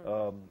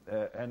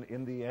 And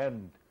in the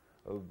end,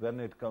 when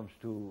it comes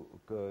to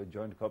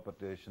joint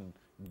cooperation,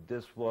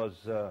 this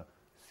was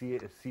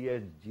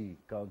CSG,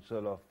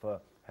 Council of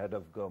Head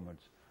of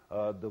Governments.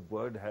 The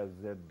word has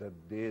said that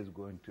there is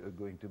going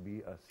to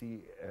be a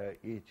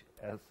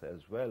CHS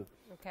as well,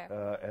 okay.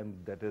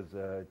 And that is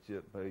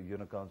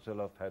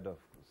Council of Head of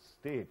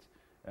States,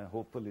 and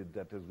hopefully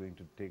that is going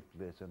to take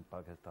place in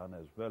Pakistan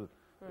as well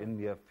in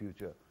near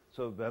future.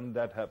 So when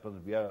that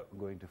happens, we are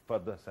going to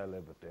further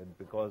celebrate it,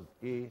 because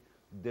it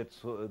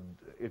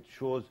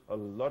shows a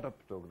lot of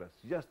progress.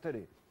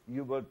 Yesterday,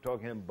 you were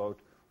talking about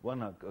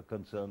one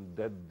concern,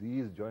 that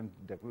these joint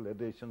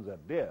declarations are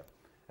there.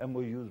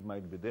 MOUs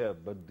might be there,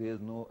 but there is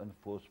no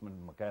enforcement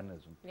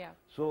mechanism. Yeah.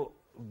 So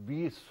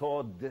we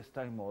saw this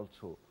time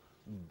also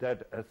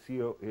that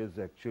SCO is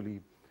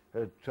actually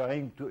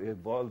trying to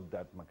evolve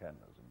that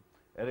mechanism.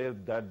 And if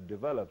that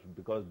develops,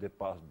 because they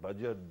passed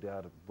budget, they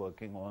are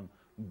working on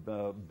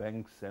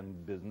banks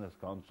and business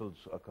councils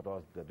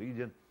across the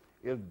region.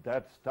 If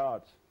that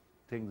starts,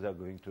 things are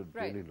going to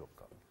really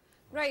look up.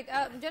 Right.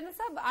 General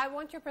Sahab, I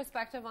want your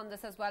perspective on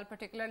this as well,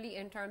 particularly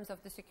in terms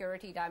of the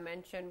security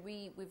dimension.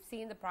 We've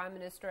seen the Prime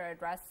Minister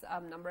address a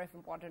number of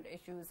important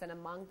issues, and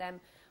among them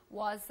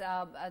was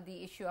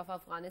the issue of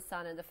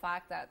Afghanistan and the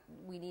fact that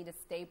we need a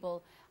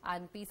stable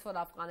and peaceful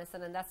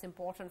Afghanistan, and that's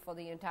important for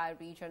the entire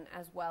region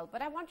as well.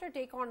 But I want your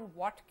take on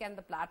what can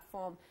the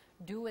platform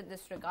do in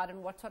this regard,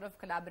 and what sort of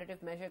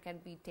collaborative measure can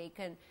be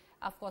taken.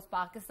 Of course,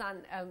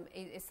 Pakistan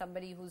is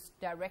somebody who's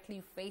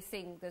directly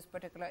facing this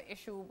particular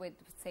issue with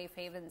safe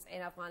havens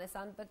in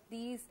Afghanistan, but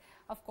these,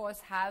 of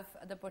course, have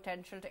the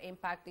potential to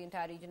impact the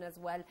entire region as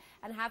well,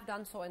 and have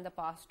done so in the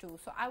past too.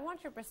 So I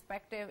want your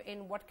perspective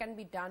in what can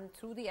be done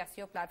through the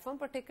SCO platform,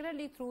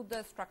 particularly through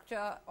the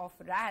structure of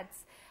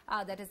RADS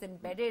that is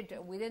embedded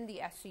within the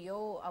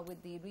SCO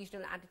with the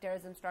regional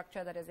anti-terrorism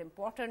structure that is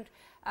important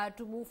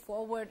to move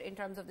forward in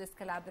terms of this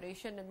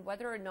collaboration, and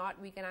whether or not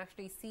we can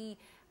actually see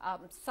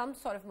some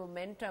sort of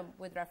momentum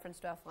with reference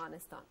to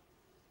Afghanistan.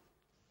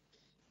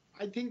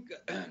 I think,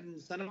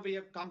 Sana, we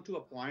have come to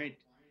a point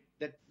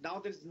that now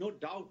there's no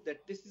doubt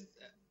that this is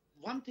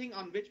one thing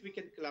on which we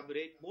can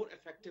collaborate more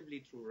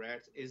effectively through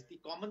RADS is the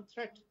common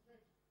threat.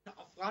 Now,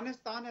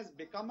 Afghanistan has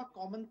become a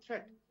common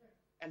threat,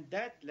 and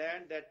that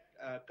land, that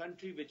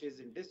country which is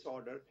in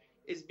disorder,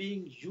 is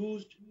being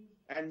used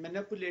and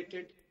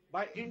manipulated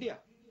by India.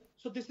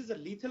 So this is a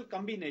lethal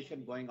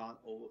combination going on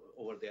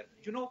over there.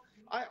 You know,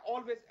 I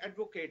always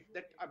advocate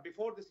that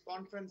before this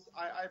conference,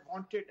 I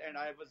wanted, and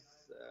I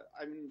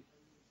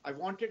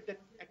wanted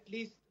that at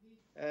least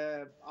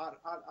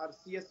our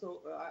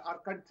CSO, our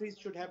countries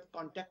should have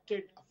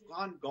contacted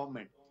Afghan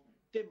government.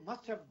 They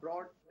must have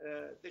brought,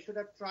 they should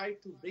have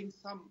tried to bring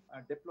some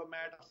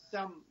diplomat,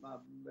 some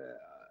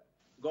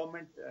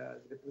government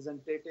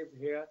representative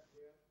here,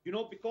 you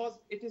know, because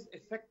it is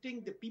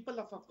affecting the people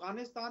of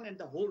Afghanistan and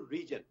the whole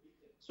region.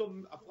 So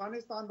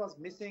Afghanistan was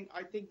missing.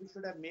 I think we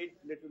should have made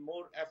a little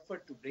more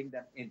effort to bring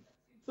them in.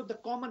 So the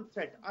common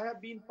threat, I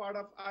have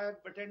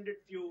attended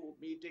few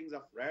meetings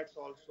of RADS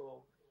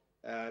also.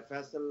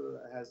 Faisal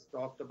has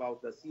talked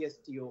about the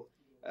CSTO.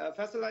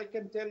 Faisal, I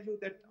can tell you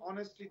that,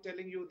 honestly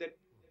telling you that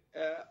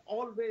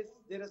always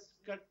there is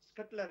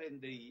scuttler in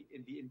the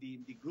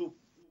group,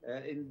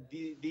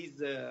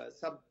 these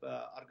sub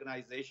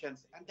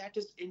organizations, and that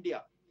is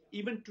India.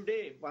 Even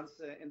today,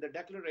 once in the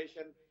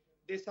declaration,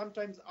 they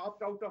sometimes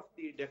opt out of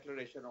the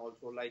declaration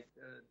also, like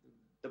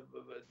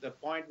the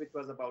point which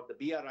was about the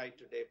BRI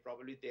today,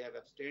 probably they have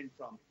abstained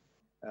from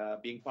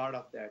being part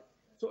of that.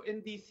 So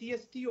in the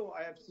CSTO,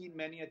 I have seen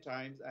many a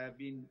times, I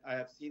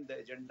have seen the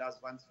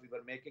agendas once we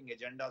were making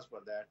agendas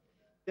for that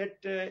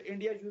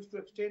India used to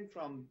abstain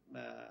from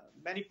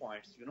many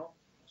points, you know.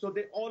 So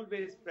they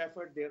always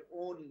preferred their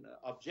own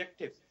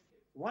objectives.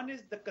 One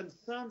is the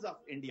concerns of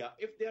India.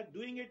 If they are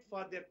doing it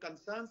for their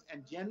concerns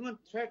and genuine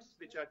threats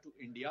which are to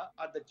India,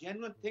 are the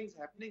genuine things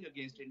happening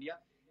against India,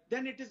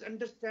 then it is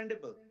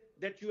understandable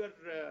that you are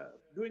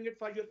doing it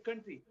for your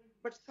country.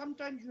 But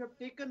sometimes you have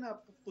taken a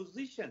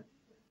position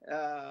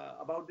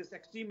about this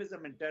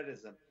extremism and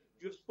terrorism.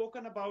 You've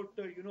spoken about,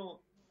 their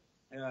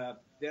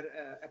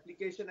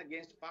application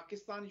against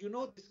Pakistan. You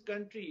know, this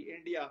country,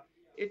 India,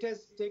 it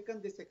has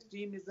taken this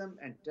extremism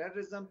and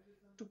terrorism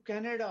to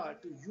Canada,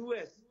 to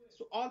US,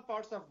 so all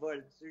parts of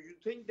world. So you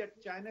think that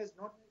China is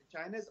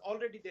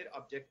already their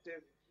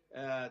objective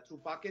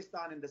through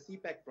Pakistan in the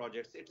CPEC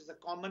projects. It is a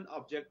common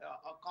object,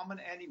 a common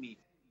enemy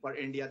for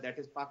India, that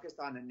is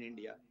Pakistan and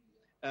India,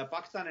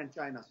 Pakistan and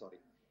China, sorry.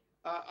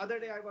 Other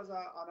day I was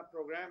on a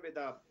program with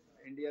a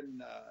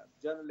Indian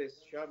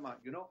journalist, Sharma,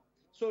 you know.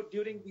 So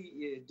during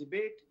the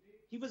debate,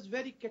 he was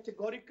very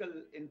categorical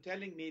in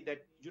telling me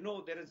that, you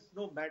know, there is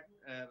no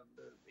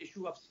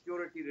issue of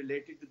security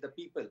related to the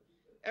people.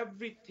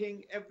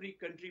 Everything, every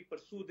country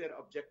pursue their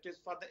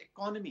objectives for the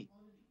economy.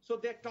 So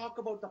they talk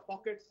about the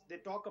pockets, they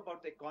talk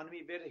about the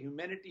economy where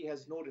humanity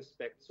has no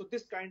respect. So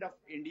this kind of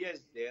India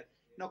is there.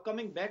 Now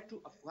coming back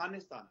to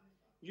Afghanistan,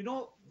 you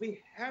know,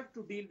 we have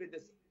to deal with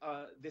this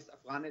this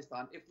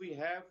Afghanistan, if we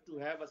have to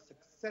have a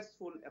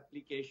successful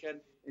application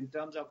in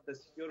terms of the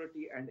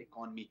security and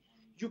economy,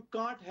 you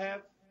can't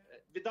have,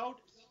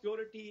 without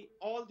security,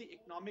 all the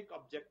economic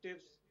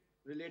objectives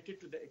related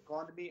to the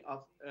economy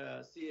of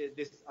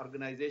this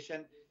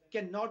organization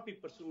cannot be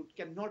pursued,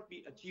 cannot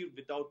be achieved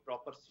without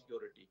proper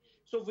security.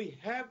 So we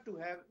have to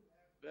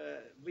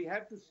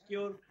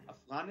secure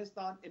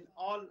Afghanistan in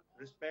all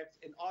respects,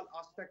 in all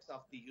aspects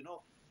of the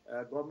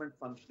government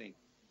functioning.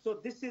 So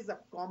this is a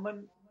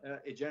common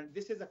agenda.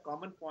 This is a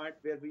common point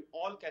where we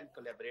all can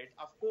collaborate.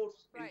 Of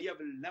course, right. India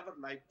will never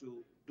like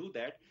to do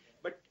that,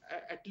 but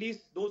at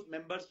least those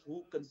members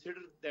who consider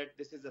that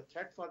this is a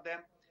threat for them,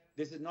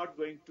 this is not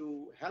going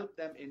to help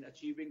them in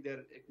achieving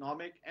their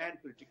economic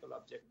and political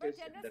objectives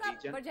in the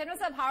region. But General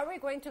Saab, how are we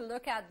going to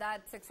look at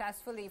that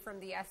successfully from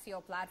the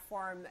SCO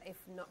platform if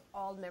not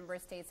all member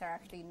states are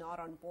actually not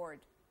on board?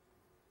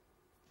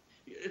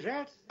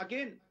 Rats,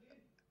 again,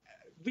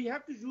 we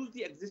have to use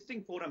the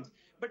existing forums,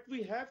 but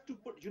we have to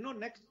put,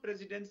 next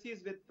presidency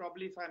is with,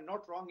 probably, if I'm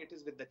not wrong, it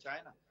is with the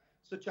China.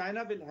 So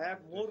China will have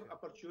more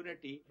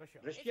opportunity.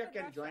 Russia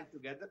can join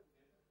together.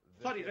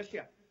 Sorry,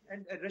 Russia.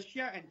 And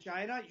Russia and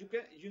China,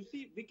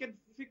 we can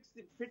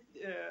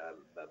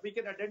we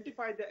can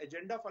identify the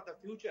agenda for the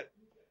future.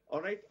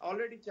 All right.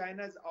 Already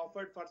China has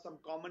offered for some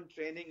common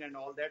training and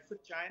all that. So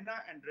China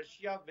and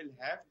Russia will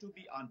have to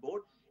be on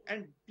board.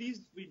 And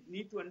please, we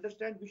need to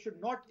understand, we should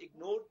not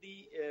ignore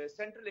the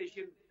Central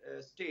Asian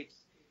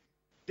states.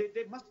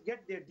 They must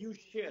get their due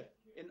share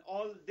in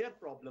all their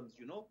problems,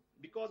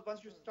 because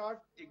once you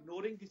start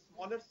ignoring the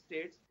smaller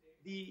states,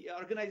 the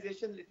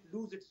organization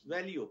loses its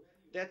value.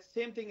 That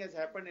same thing has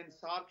happened in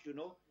SAARC,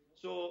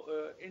 So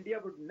India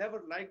would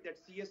never like that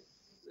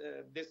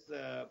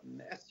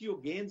SCO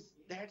gains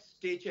that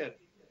stature,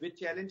 which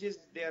challenges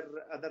their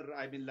other,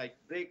 like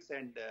BRICS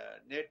and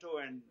NATO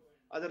and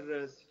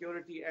other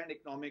security and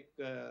economic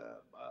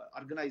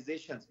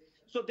organizations.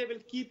 So they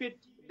will keep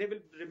it, they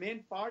will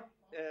remain part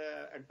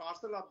and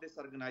parcel of this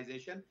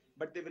organization,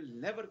 but they will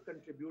never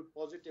contribute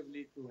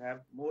positively to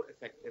have more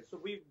effective. So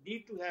we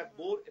need to have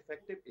more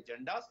effective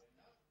agendas.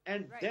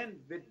 And right.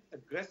 Then with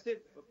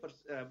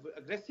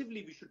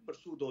aggressively, we should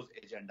pursue those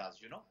agendas,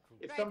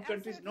 If right, some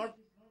countries not...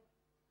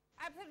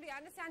 Absolutely, I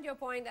understand your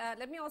point.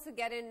 Let me also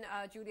get in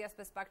Julia's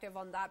perspective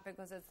on that,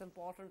 because it's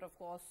important, of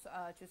course,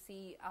 to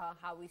see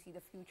how we see the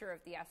future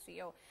of the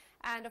SCO.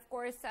 And of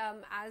course,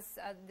 as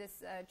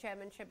this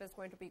chairmanship is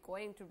going to be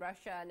going to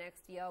Russia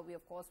next year, we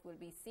of course will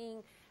be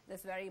seeing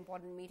this very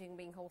important meeting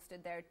being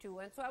hosted there too.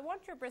 And so I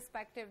want your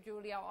perspective,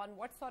 Julia, on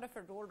what sort of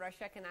a role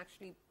Russia can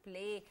actually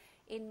play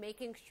in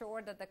making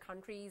sure that the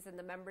countries and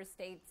the member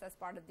states as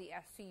part of the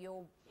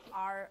SCO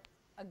are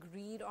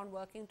agreed on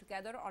working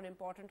together on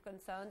important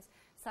concerns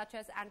such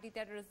as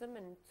anti-terrorism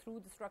and through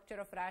the structure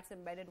of RATs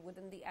embedded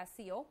within the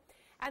SCO.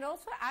 And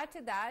also add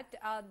to that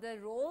the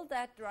role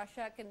that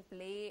Russia can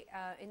play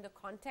in the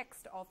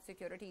context of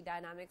security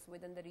dynamics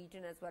within the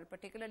region as well,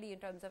 particularly in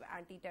terms of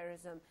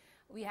anti-terrorism.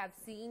 We have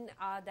seen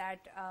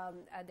that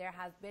there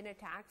have been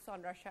attacks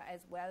on Russia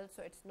as well,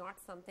 so it's not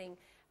something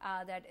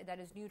that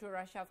is new to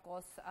Russia. Of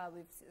course,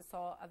 we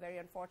saw a very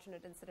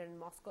unfortunate incident in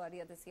Moscow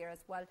earlier this year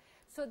as well.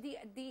 So the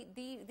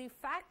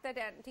fact that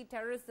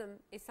anti-terrorism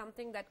is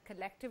something that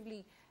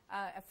collectively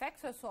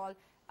affects us all,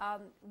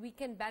 we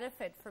can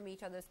benefit from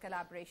each other's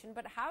collaboration.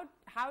 But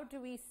how do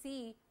we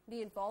see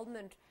the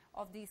involvement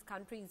of these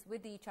countries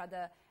with each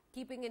other,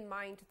 keeping in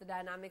mind the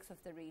dynamics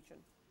of the region?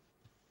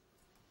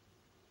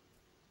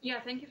 Yeah,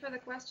 thank you for the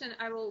question.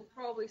 I will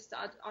probably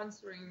start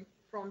answering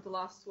from the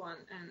last one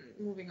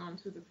and moving on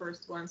to the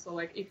first one. So,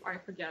 if I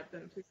forget,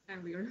 then please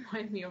kindly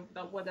remind me of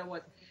what that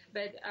was.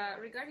 But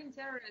regarding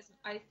terrorism,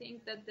 I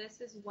think that this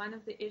is one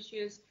of the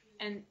issues,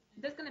 and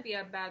that's going to be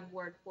a bad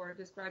word for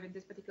describing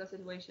this particular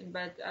situation,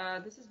 but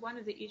this is one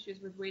of the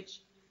issues with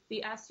which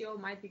the SCO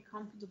might be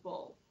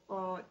comfortable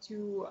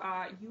to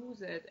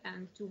use it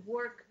and to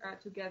work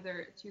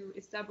together to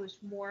establish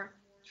more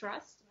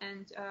trust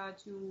and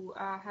to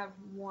have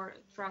more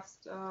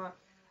trust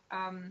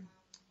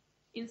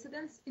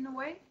incidents in a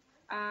way,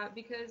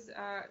 because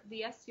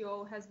the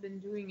SCO has been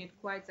doing it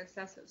quite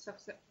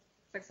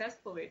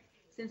successfully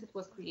since it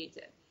was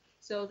created.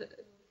 So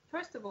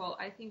first of all,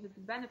 I think that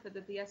the benefit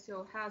that the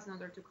SCO has in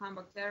order to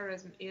combat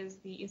terrorism is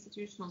the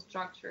institutional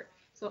structure.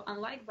 So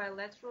unlike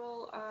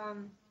bilateral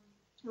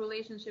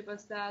relationship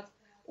as that,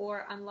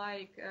 or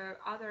unlike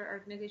other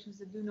organizations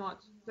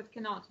that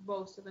cannot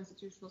boast of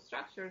institutional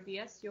structure, the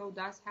SCO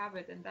does have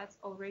it, and that's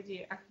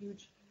already a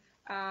huge,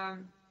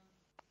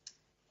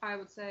 I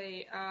would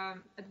say,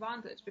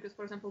 advantage, because,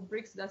 for example,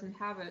 BRICS doesn't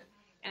have it.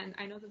 And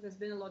I know that there's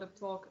been a lot of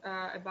talk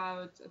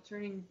about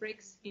turning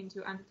BRICS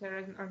into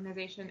anti-terrorism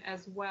organization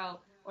as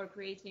well, or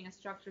creating a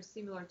structure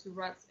similar to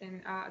RATS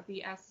in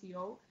the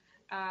SCO.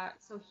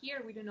 So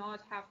here we do not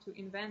have to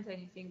invent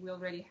anything, we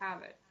already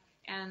have it.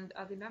 And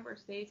the member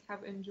states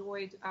have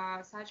enjoyed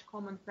such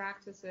common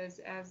practices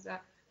as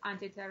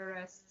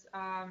anti-terrorist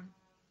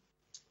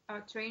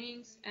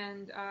trainings,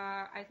 and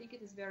I think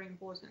it is very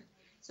important.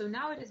 So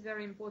now it is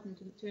very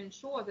important to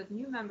ensure that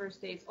new member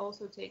states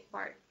also take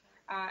part.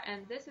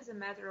 And this is a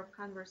matter of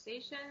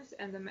conversations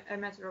and a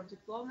matter of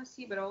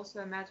diplomacy, but also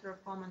a matter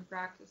of common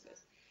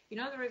practices. You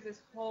know, there is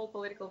this whole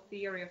political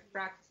theory of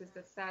practices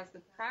that says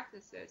that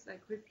practices,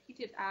 like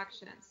repeated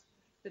actions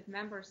that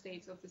member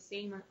states of the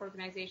same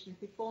organization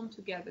perform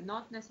together,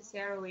 not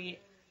necessarily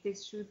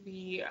this should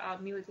be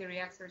military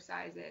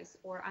exercises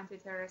or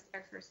anti-terrorist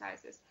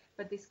exercises,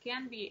 but this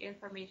can be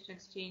information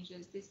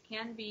exchanges, this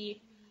can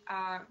be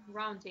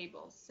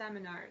roundtables,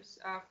 seminars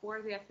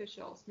for the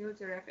officials,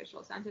 military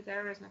officials,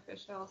 anti-terrorism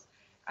officials,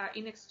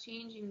 in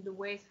exchanging the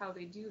ways how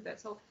they do that.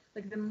 So,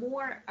 like, the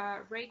more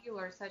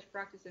regular such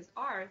practices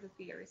are, the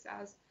theory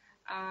says,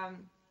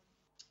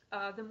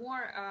 the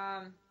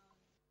more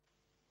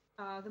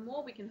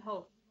we can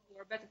hope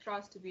for better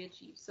trust to be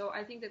achieved. So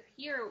I think that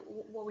here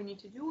what we need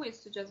to do is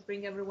to just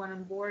bring everyone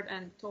on board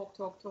and talk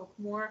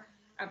more.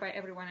 By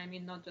everyone, I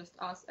mean not just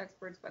us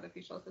experts, but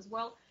officials as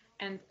well,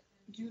 and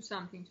do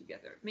something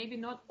together. Maybe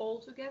not all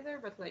together,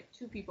 but like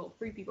 2 people,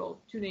 3 people,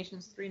 2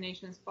 nations, 3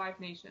 nations, 5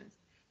 nations,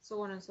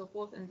 so on and so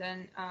forth, and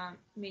then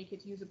make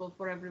it usable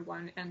for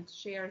everyone and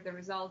share the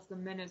results, the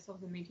minutes of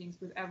the meetings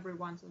with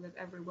everyone, so that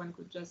everyone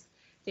could just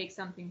take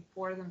something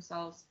for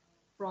themselves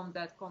from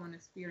that common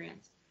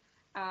experience.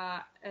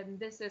 And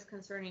this is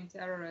concerning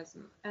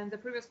terrorism. And the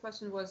previous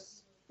question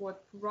was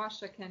what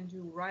Russia can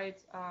do,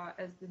 right,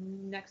 as the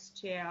next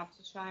chair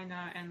after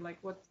China, and like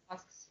what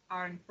tasks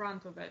are in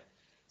front of it.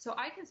 So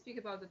I can speak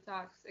about the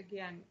tasks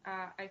again.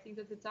 I think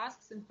that the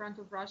tasks in front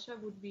of Russia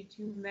would be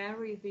to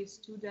marry these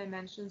 2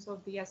 dimensions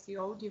of the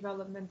SCO,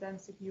 development and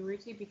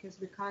security, because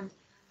we can't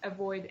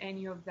avoid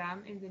any of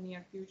them in the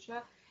near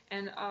future,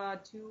 and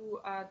to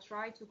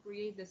try to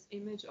create this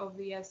image of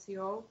the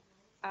SCO,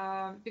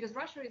 because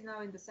Russia is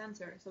now in the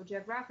center, so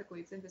geographically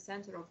it's in the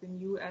center of the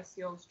new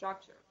SCO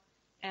structure.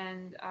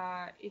 And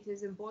it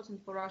is important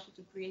for Russia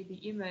to create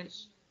the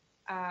image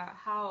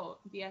how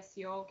the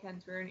SCO can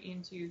turn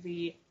into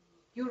the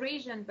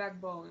Eurasian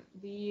backbone,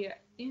 the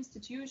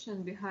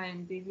institution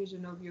behind the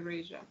vision of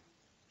Eurasia.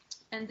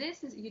 And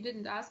this is, you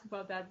didn't ask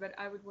about that, but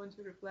I would want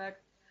to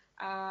reflect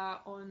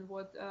on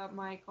what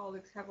my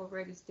colleagues have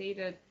already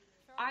stated.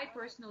 Sure. I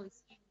personally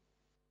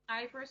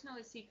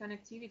see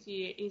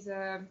connectivity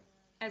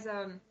as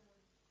a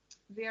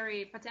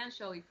very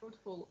potentially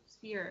fruitful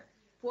sphere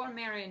for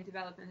marine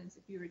development and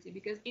security,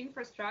 because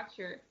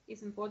infrastructure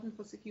is important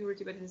for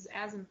security, but it is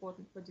as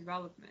important for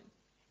development.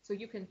 So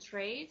you can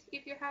trade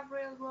if you have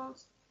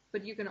railroads,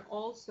 but you can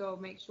also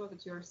make sure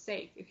that you're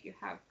safe if you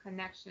have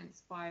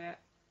connections via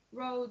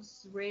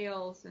roads,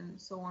 rails, and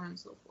so on and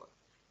so forth,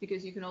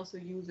 because you can also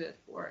use it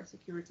for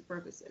security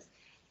purposes.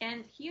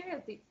 And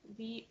here,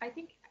 I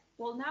think,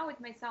 well, now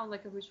it may sound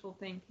like a wishful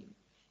thinking,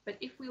 but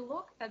if we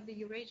look at the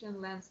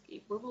Eurasian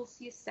landscape, we will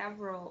see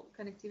several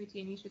connectivity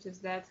initiatives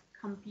that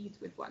compete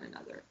with one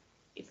another.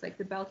 It's like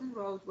the Belt and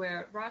Road,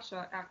 where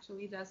Russia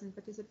actually doesn't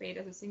participate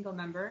as a single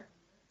member.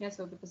 Yeah,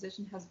 so the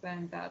position has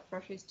been that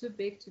Russia is too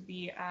big to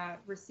be a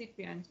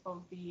recipient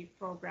of the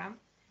program.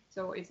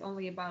 So it's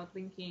only about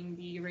linking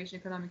the Eurasian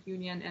Economic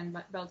Union and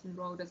Belt and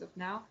Road as of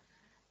now.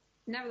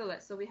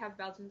 Nevertheless, so we have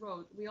Belt and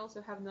Road. We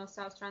also have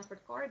North-South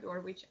Transport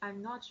Corridor, which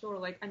I'm not sure,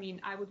 like, I mean,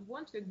 I would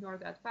want to ignore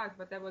that fact,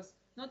 but that was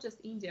not just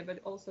India, but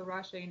also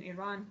Russia and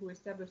Iran who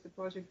established the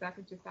project back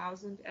in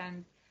 2000.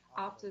 And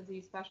after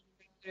the special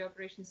military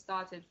operation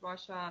started,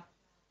 Russia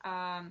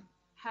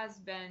has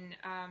been,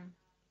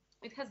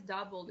 it has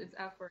doubled its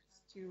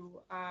efforts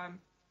to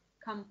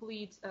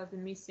complete the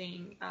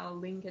missing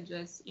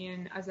linkages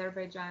in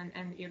Azerbaijan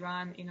and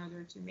Iran in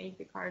order to make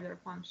the corridor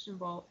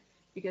functionable,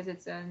 because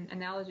it's an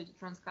analogy to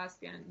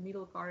Trans-Caspian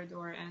Middle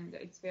Corridor, and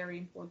it's very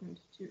important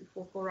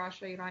for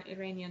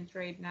Russia-Iranian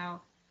trade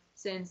now,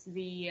 since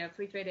the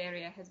free trade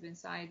area has been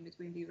signed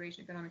between the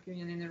Eurasian Economic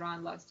Union and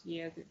Iran last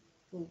year, the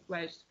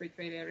full-fledged free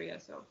trade area.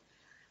 So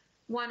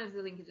one of the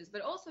linkages,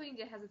 but also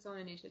India has its own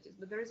initiatives,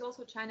 but there is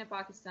also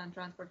China-Pakistan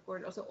Transport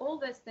Corridor. So all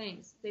these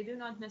things, they do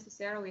not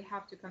necessarily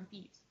have to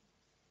compete,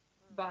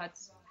 but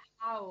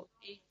how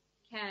they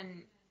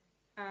can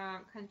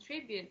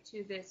contribute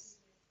to this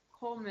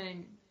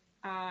common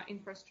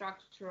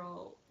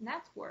infrastructural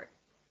network,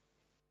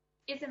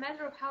 it's a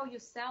matter of how you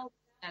sell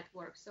the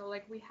network. So,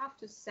 like, we have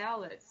to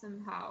sell it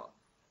somehow.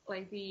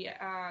 Like the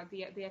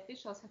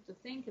officials have to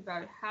think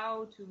about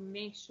how to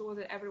make sure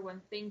that everyone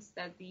thinks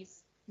that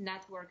this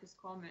network is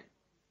common,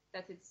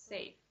 that it's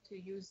safe to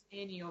use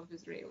any of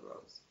these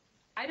railroads.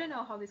 I don't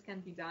know how this can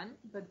be done,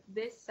 but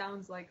this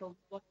sounds like a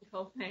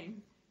logical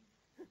thing.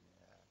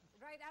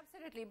 Right,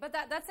 absolutely. But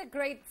that's a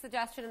great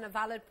suggestion and a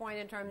valid point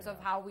in terms of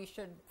how we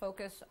should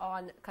focus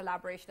on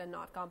collaboration and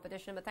not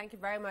competition. But thank you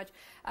very much,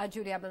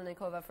 Julia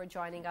Melnikova, for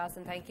joining us.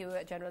 And thank you,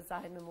 General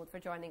ZahidMahmood, for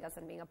joining us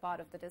and being a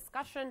part of the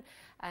discussion.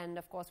 And,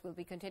 of course, we'll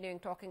be continuing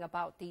talking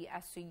about the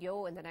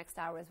SCO in the next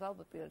hour as well.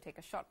 But we'll take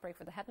a short break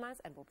for the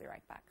headlines, and we'll be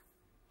right back.